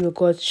 You are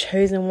God's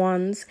chosen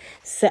ones,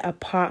 set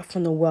apart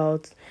from the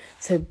world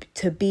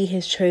to be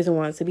his chosen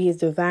ones, to be his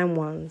divine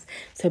ones,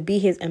 to be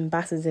his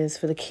ambassadors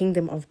for the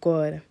kingdom of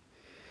God.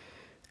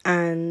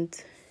 And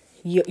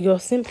you're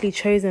simply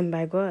chosen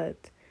by God.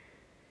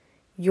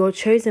 You're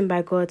chosen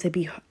by God to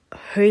be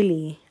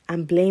holy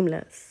and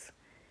blameless.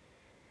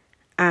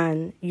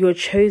 And you're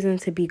chosen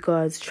to be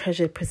God's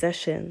treasured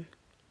possession.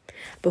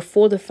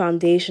 Before the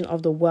foundation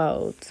of the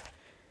world,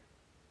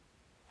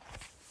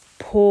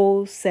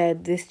 Paul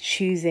said this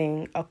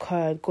choosing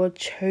occurred. God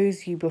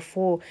chose you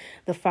before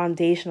the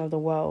foundation of the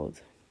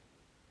world.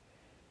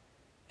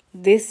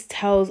 This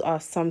tells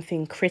us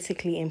something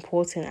critically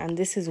important, and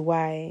this is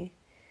why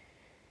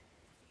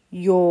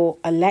your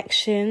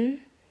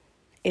election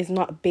is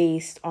not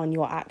based on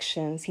your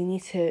actions. You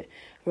need to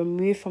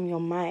remove from your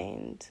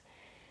mind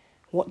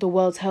what the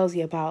world tells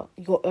you about.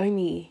 You're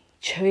only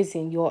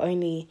chosen. You're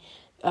only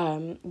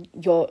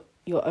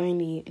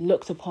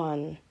looked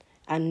upon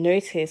and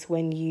noticed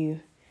when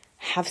you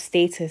have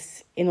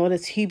status in order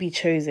to be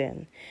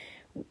chosen,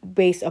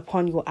 based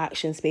upon your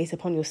actions, based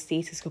upon your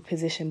status, your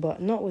position,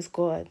 but not with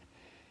God.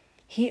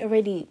 He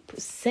already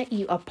set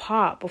you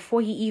apart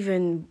before he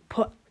even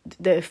put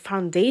the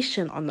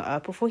foundation on the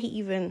earth, before he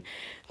even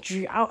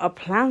drew out a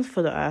plan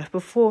for the earth,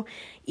 before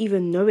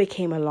even Noah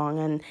came along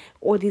and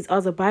all these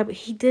other Bible.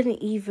 He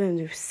didn't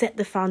even set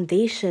the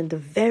foundation, the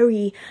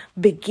very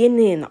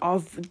beginning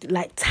of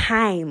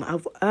time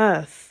of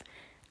earth,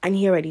 and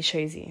he already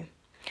chose you.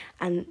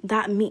 And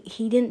that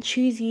he didn't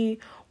choose you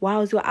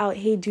while you're out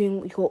here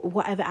doing your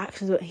whatever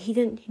actions. He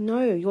didn't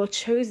know. You're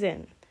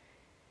chosen.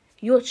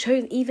 You're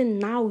chosen. Even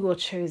now, you're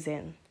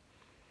chosen.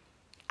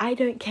 I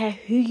don't care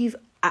who you've.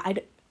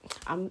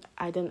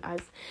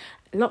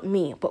 Not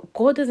me, but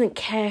God doesn't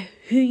care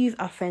who you've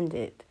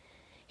offended.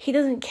 He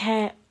doesn't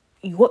care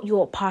what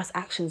your past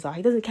actions are.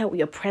 He doesn't care what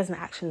your present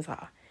actions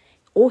are.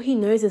 All he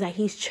knows is that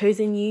he's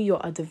chosen you.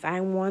 You're a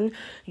divine one.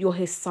 You're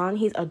his son.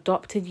 He's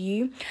adopted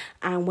you.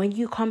 And when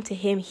you come to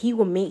him, he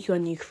will make you a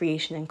new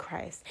creation in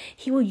Christ.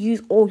 He will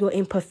use all your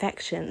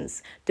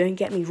imperfections. Don't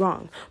get me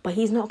wrong. But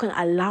he's not going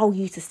to allow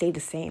you to stay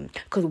the same.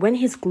 Because when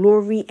his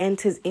glory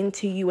enters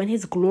into you, when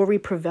his glory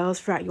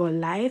prevails throughout your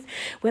life,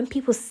 when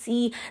people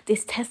see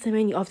this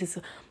testimony of this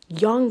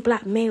young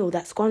black male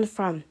that's gone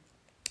from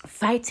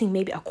fighting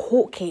maybe a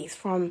court case,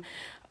 from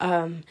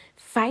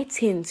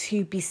fighting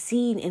to be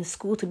seen in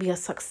school, to be a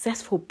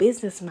successful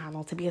businessman,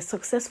 or to be a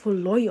successful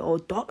lawyer or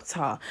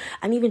doctor,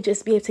 and even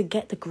just be able to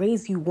get the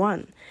grades you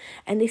want.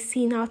 And they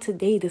see now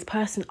today this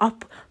person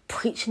up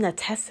preaching a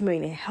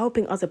testimony and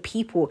helping other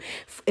people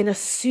in a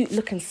suit,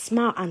 looking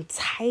smart and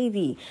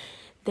tidy.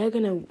 They're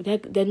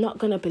not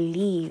gonna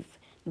believe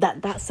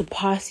that that's the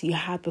past you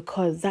had,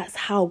 because that's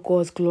how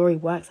God's glory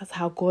works. That's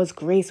how God's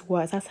grace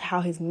works. That's how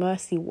his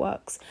mercy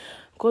works.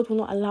 God will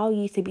not allow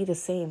you to be the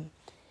same.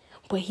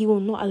 But he will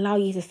not allow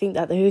you to think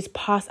that those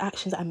past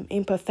actions and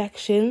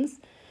imperfections,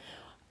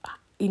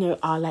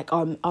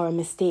 are a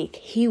mistake.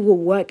 He will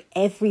work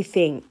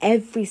everything,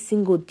 every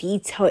single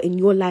detail in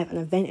your life and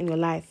event in your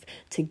life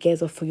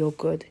together for your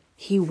good.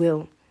 He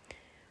will.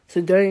 So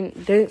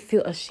don't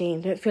feel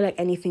ashamed. Don't feel like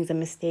anything's a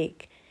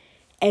mistake.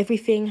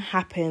 Everything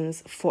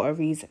happens for a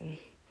reason.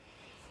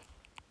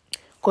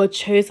 God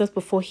chose us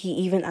before he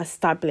even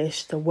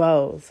established the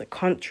worlds, the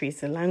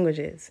countries, the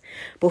languages,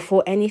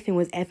 before anything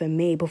was ever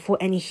made, before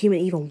any human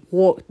even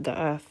walked the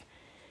earth.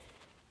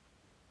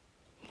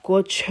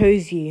 God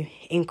chose you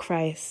in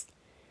Christ.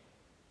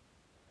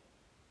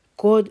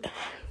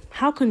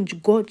 How can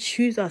God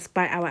choose us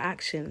by our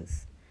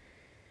actions?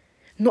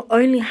 Not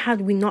only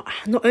have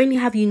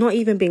you not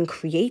even been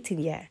created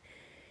yet,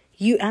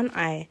 you and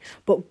I,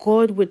 but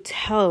God would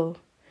tell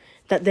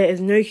that there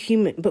is no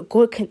human, but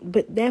God can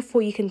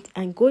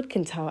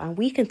tell, and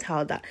we can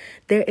tell that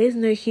there is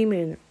no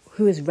human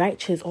who is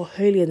righteous or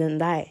holier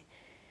than I.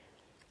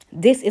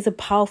 This is a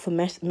powerful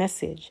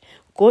message.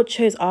 God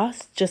chose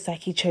us just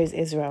like he chose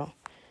Israel.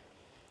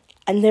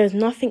 And there's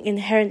nothing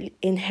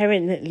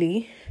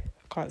inherently,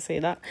 I can't say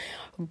that,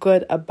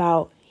 good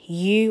about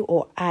you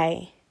or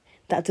I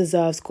that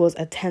deserves God's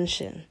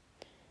attention.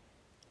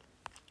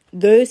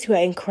 Those who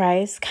are in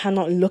Christ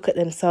cannot look at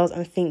themselves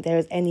and think there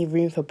is any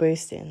room for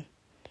boasting.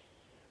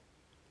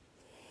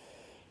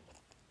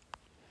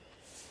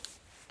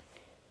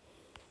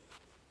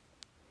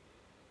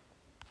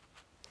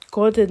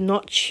 God did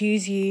not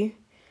choose you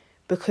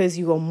because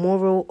you were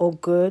moral or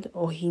good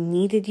or he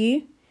needed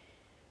you.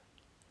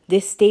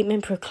 This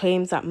statement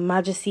proclaims that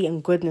majesty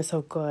and goodness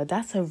of God.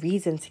 That's a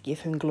reason to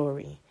give him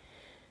glory.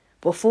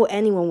 Before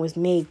anyone was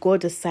made,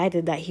 God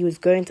decided that he was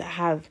going to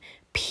have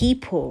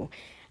people,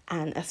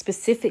 and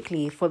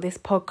specifically for this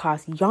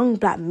podcast, young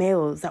black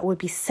males that would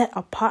be set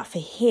apart for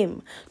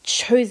him,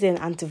 chosen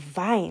and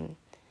divine.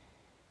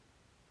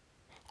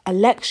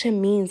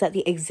 Election means that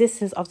the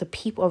existence of the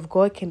people of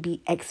God can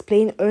be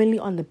explained only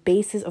on the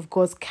basis of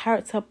God's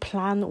character,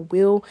 plan,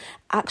 will,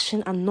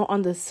 action, and not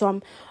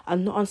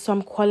on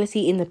some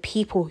quality in the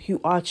people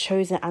who are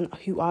chosen and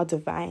who are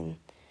divine.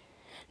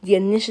 The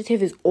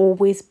initiative is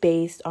always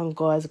based on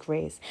God's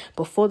grace.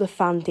 Before the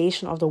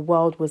foundation of the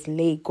world was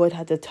laid, God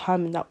had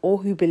determined that all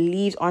who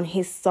believed on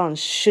his Son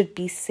should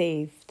be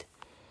saved.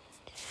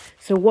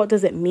 So what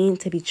does it mean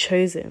to be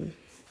chosen?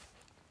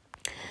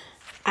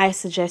 I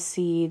suggest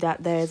to you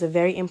that there is a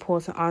very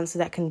important answer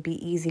that can be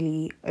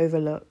easily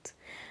overlooked.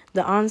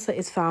 The answer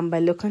is found by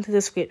looking to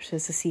the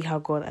scriptures to see how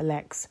God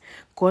elects.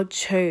 God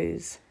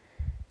chose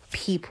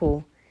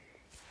people,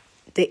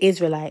 the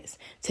Israelites,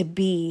 to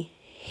be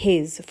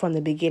his from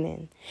the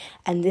beginning.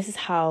 And this is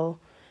how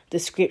the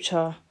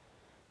scriptures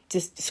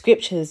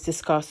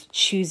discuss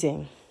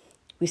choosing.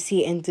 We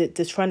see it in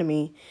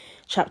Deuteronomy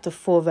chapter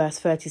 4 verse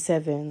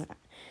 37,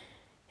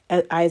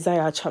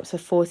 Isaiah chapter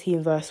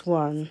 14 verse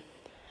 1,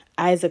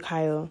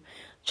 Ezekiel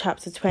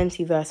chapter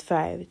 20 verse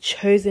 5.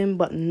 Chosen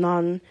but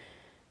none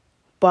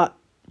but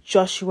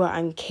Joshua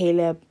and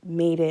Caleb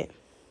made it.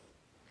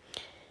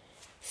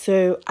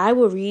 So I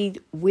will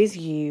read with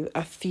you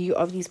a few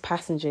of these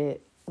passages.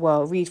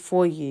 Read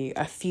for you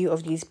a few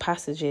of these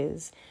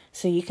passages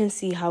so you can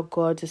see how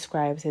God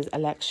describes his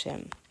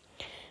election.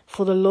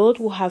 For the Lord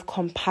will have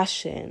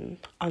compassion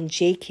on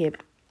Jacob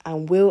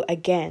and will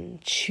again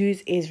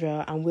choose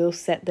Israel and will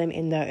set them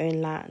in their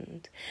own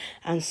land.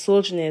 And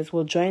sojourners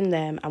will join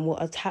them and will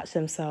attach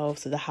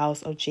themselves to the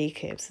house of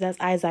Jacob. So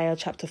that's Isaiah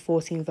chapter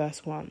 14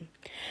 verse 1.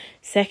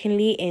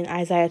 Secondly, in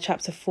Isaiah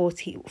chapter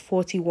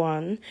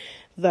 41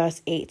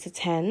 verse 8 to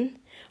 10.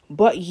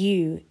 But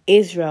you,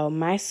 Israel,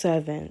 my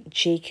servant,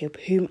 Jacob,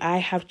 whom I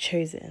have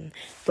chosen,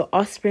 the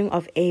offspring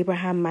of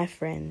Abraham, my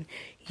friend,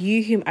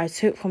 you whom I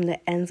took from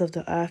the ends of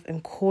the earth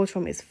and called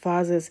from its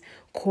father's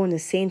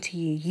corners, saying to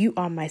you, you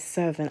are my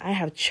servant. I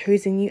have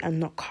chosen you and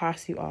not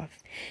cast you off.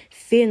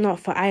 Fear not,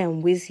 for I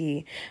am with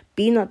you.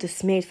 Be not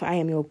dismayed, for I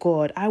am your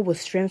God. I will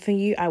strengthen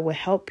you. I will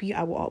help you.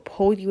 I will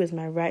uphold you with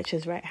my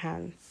righteous right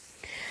hand.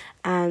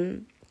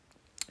 And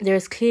there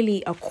is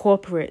clearly a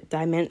corporate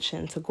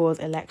dimension to God's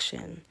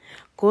election.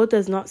 God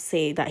does not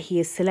say that he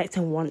is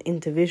selecting one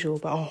individual,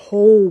 but a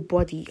whole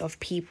body of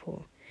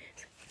people.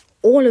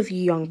 All of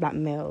you young black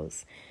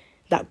males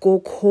that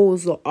God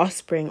calls the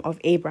offspring of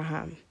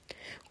Abraham.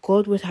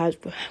 God would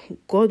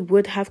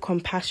have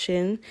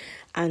compassion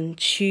and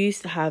choose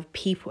to have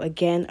people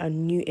again, a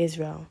new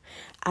Israel.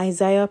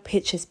 Isaiah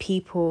pictures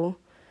people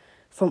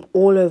from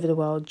all over the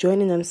world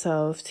joining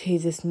themselves to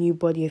this new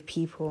body of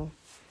people.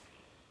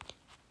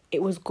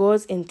 It was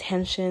God's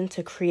intention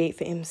to create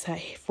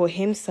for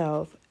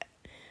himself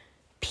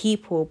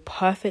people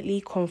perfectly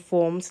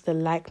conformed to the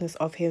likeness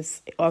of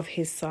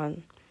his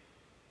Son.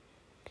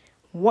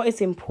 What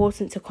is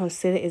important to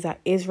consider is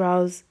that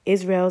Israel's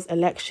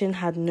election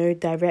had no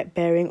direct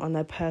bearing on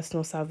their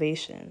personal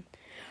salvation.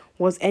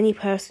 Was any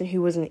person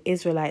who was an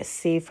Israelite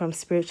saved from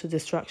spiritual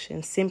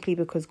destruction simply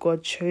because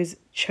God had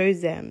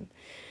chosen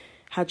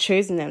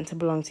them to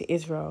belong to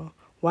Israel?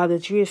 While the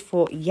Jewish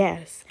thought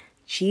yes,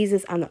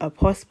 Jesus and the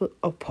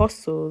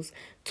apostles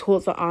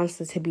taught the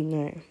answer to be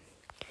no.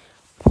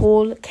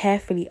 Paul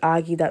carefully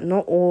argued that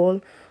not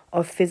all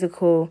of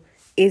physical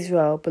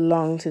Israel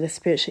belonged to the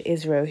spiritual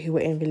Israel who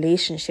were in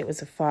relationship with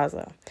the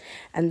Father,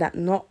 and that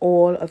not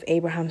all of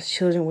Abraham's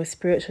children were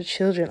spiritual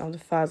children of the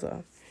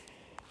Father.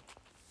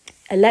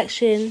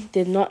 Election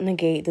did not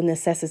negate the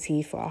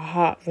necessity for a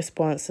heart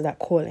response to that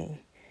calling.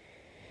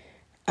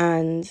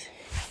 And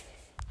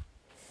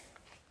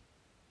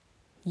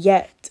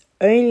yet,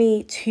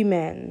 only 2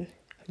 men,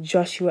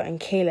 Joshua and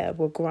Caleb,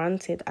 were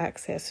granted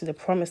access to the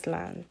promised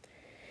land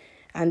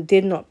and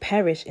did not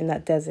perish in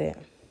that desert.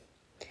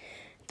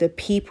 The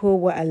people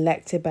were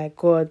elected by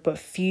God, but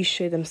few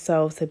showed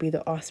themselves to be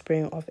the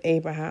offspring of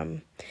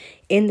Abraham.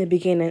 In the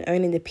beginning,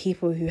 only the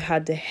people who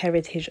had the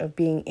heritage of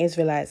being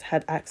Israelites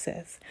had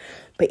access.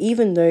 But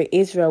even though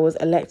Israel was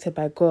elected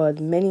by God,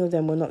 many of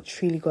them were not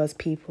truly God's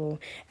people.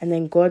 And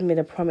then God made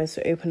a promise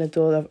to open a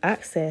door of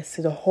access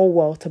to the whole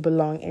world to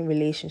belong in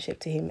relationship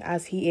to him,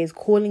 as he is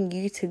calling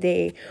you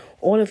today,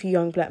 all of you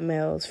young black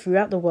males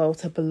throughout the world,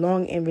 to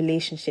belong in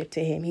relationship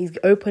to him. He's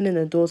opening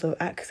the doors of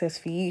access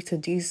for you to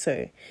do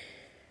so.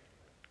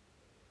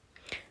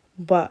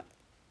 But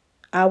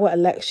our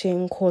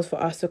election calls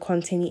for us to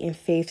continue in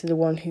faith to the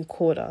one who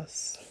called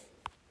us.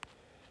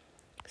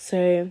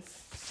 So,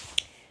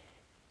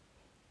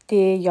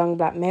 dear young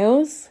black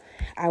males,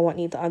 I want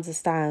you to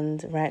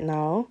understand right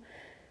now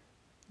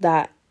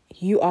that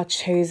you are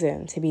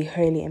chosen to be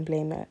holy and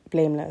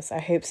blameless. I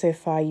hope so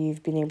far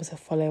you've been able to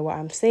follow what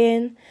I'm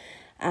saying.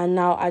 And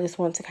now I just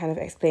want to kind of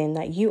explain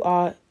that you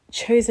are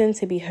chosen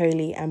to be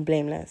holy and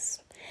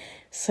blameless.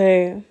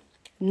 So,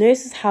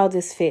 notice how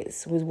this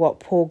fits with what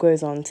Paul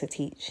goes on to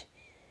teach.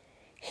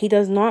 He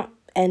does not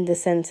end the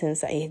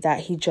sentence that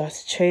he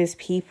just chose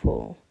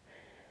people.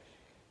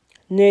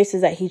 Notice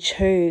that he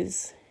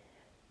chose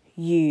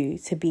you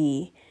to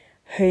be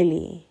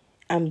holy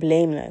and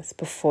blameless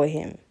before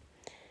him.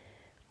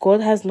 God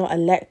has not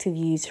elected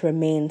you to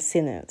remain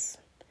sinners.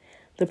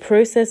 The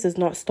process does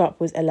not stop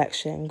with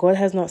election. God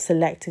has not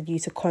selected you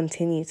to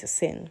continue to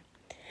sin.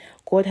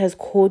 God has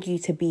called you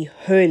to be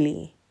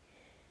holy.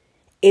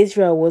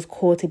 Israel was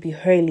called to be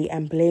holy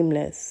and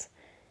blameless.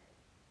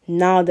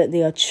 now that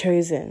they are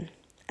chosen.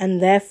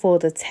 And therefore,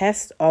 the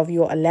test of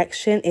your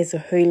election is the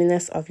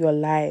holiness of your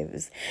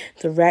lives,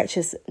 the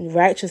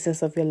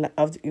righteousness of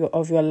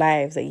your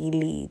lives that you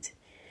lead.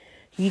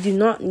 You do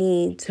not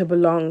need to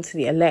belong to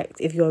the elect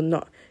if you're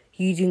not.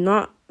 You do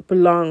not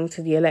belong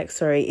to the elect.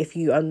 If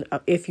you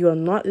are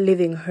not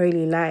living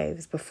holy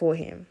lives before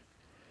Him.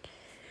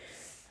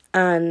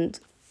 And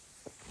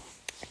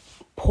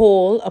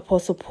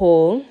Apostle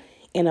Paul,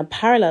 in a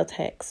parallel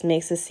text,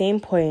 makes the same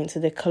point to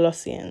the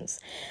Colossians,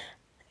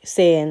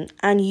 saying,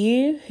 "And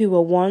you who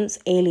were once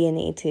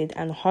alienated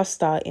and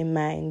hostile in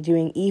mind,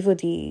 doing evil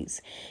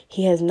deeds,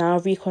 He has now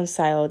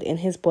reconciled in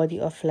His body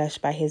of flesh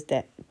by His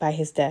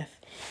death,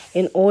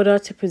 in order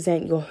to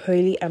present you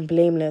holy and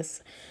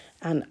blameless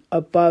and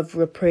above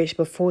reproach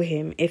before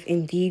Him, if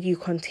indeed you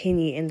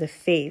continue in the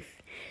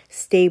faith,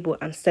 stable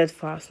and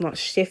steadfast, not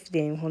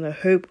shifting from the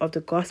hope of the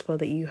gospel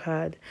that you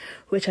heard,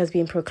 which has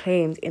been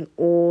proclaimed in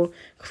all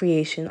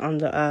creation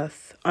under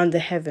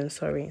heaven,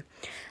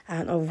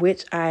 and of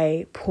which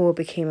I, Paul,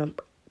 became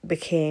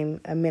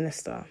a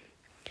minister."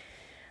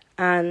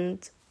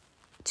 And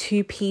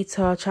 2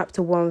 Peter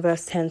chapter 1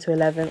 verse 10 to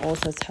 11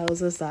 also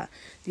tells us that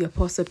the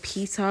Apostle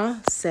Peter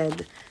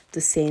said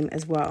the same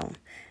as well.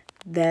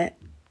 That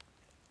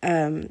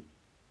that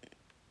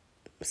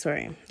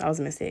was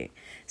a mistake.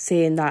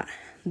 Saying that,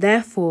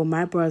 "Therefore,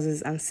 my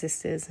brothers and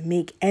sisters,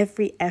 make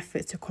every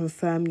effort to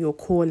confirm your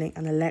calling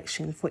and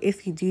election, for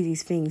if you do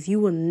these things, you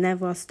will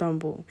never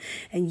stumble,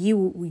 and you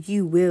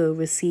will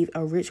receive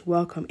a rich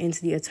welcome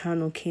into the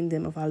eternal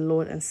kingdom of our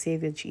Lord and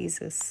Savior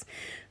Jesus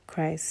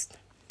Christ."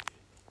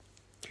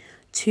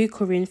 2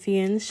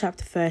 Corinthians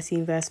chapter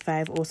 13 verse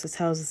 5 also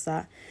tells us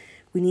that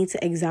we need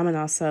to examine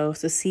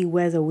ourselves to see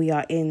whether we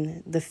are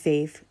in the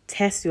faith.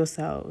 Test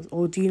yourselves,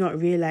 or do you not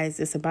realize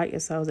this about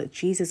yourselves, that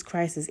Jesus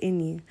Christ is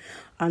in you,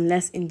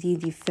 unless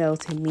indeed you fail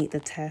to meet the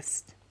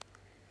test.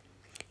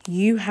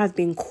 You have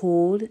been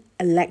called,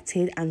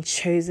 elected, and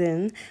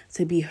chosen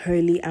to be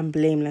holy and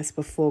blameless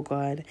before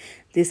God.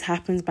 This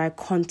happens by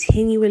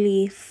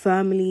continuing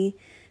firmly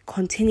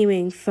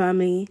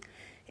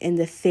in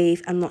the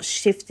faith and not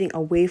shifting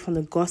away from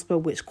the gospel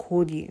which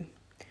called you.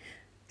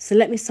 So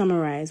let me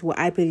summarize what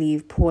I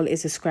believe Paul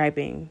is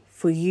describing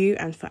for you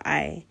and for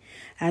I,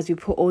 as we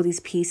put all these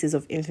pieces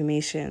of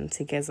information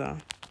together.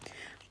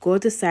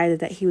 God decided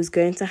that He was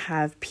going to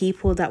have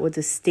people that were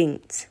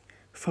distinct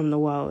from the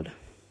world.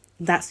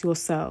 That's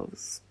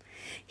yourselves.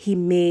 He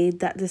made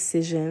that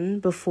decision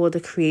before the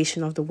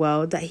creation of the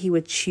world that He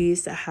would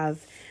choose to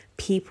have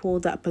people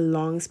that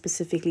belong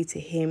specifically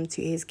to Him,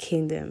 to His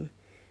kingdom,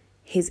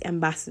 His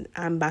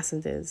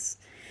ambassadors.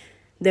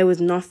 There was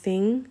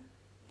nothing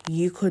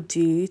you could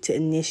do to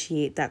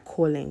initiate that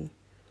calling.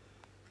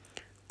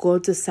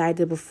 God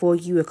decided before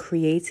you were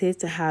created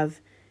to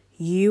have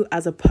you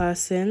as a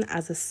person,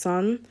 as a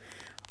son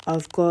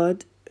of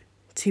God,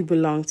 to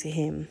belong to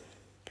Him.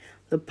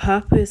 The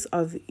purpose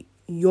of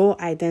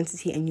your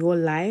identity and your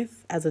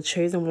life as a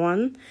chosen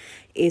one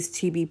is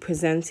to be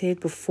presented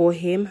before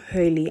Him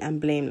holy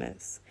and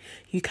blameless.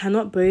 You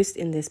cannot boast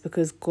in this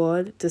because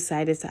God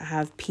decided to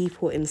have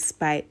people in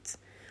spite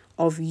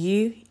of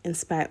you, in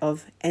spite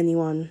of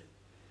anyone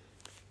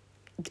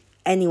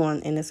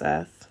in this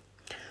earth.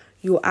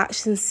 Your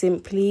actions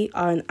simply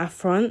are an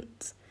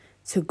affront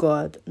to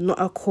God,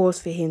 not a cause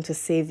for Him to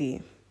save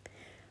you.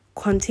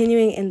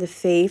 Continuing in the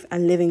faith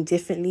and living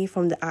differently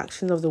from the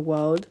actions of the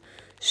world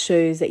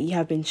shows that you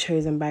have been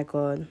chosen by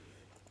God.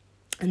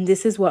 And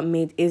this is what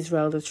made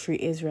Israel the true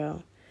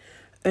Israel.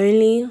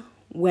 Only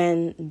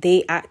when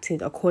they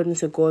acted according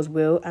to God's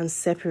will and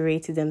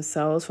separated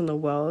themselves from the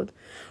world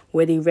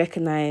were they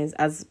recognized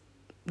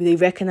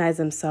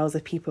themselves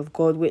as people of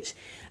God, which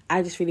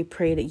I just really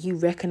pray that you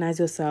recognize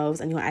yourselves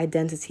and your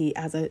identity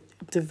as a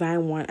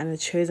divine one and a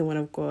chosen one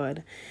of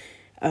God,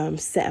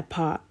 set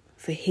apart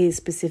for His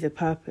specific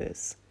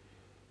purpose.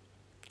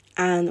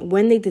 And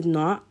when they did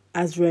not,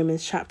 as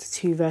Romans chapter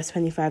 2 verse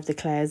 25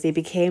 declares, they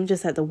became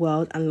just like the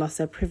world and lost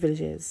their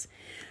privileges.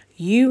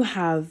 You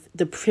have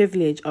the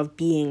privilege of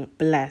being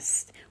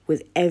blessed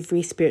with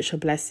every spiritual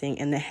blessing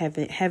in the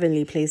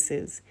heavenly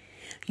places.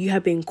 You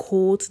have been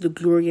called to the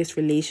glorious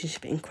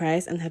relationship in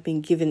Christ and have been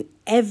given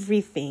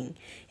everything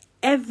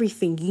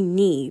you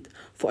need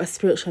for a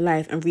spiritual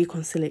life and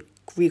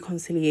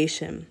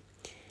reconciliation.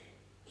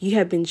 You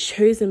have been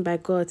chosen by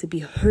God to be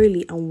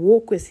holy and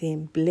walk with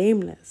Him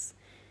blameless.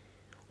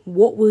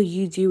 What will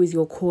you do with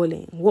your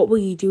calling? What will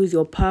you do with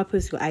your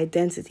purpose, your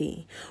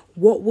identity?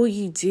 What will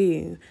you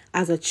do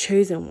as a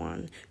chosen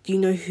one? Do you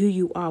know who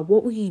you are?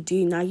 What will you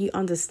do now you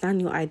understand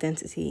your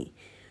identity?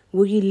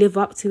 Will you live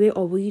up to it,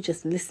 or will you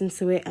just listen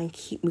to it and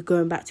keep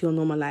going back to your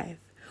normal life?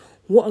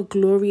 What a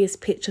glorious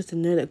picture to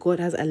know that God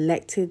has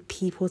elected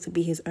people to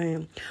be His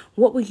own.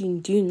 What will you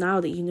do now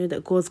that you know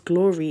that God's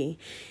glory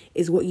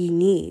is what you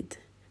need?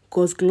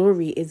 God's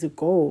glory is a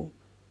goal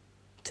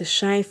to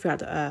shine throughout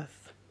the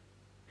earth.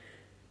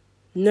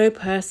 No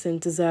person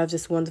deserves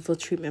this wonderful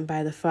treatment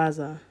by the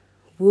Father.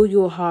 Will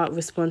your heart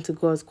respond to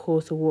God's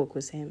call to walk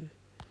with Him?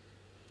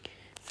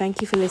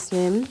 Thank you for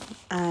listening,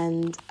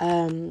 and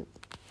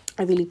I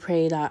I really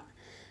pray that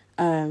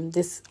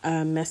this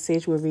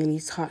message will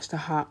really touch the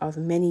heart of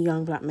many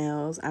young black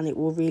males, and it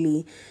will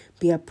really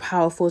be a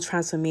powerful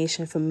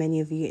transformation for many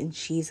of you in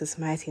Jesus'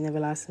 mighty and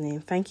everlasting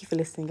name. Thank you for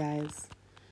listening, guys.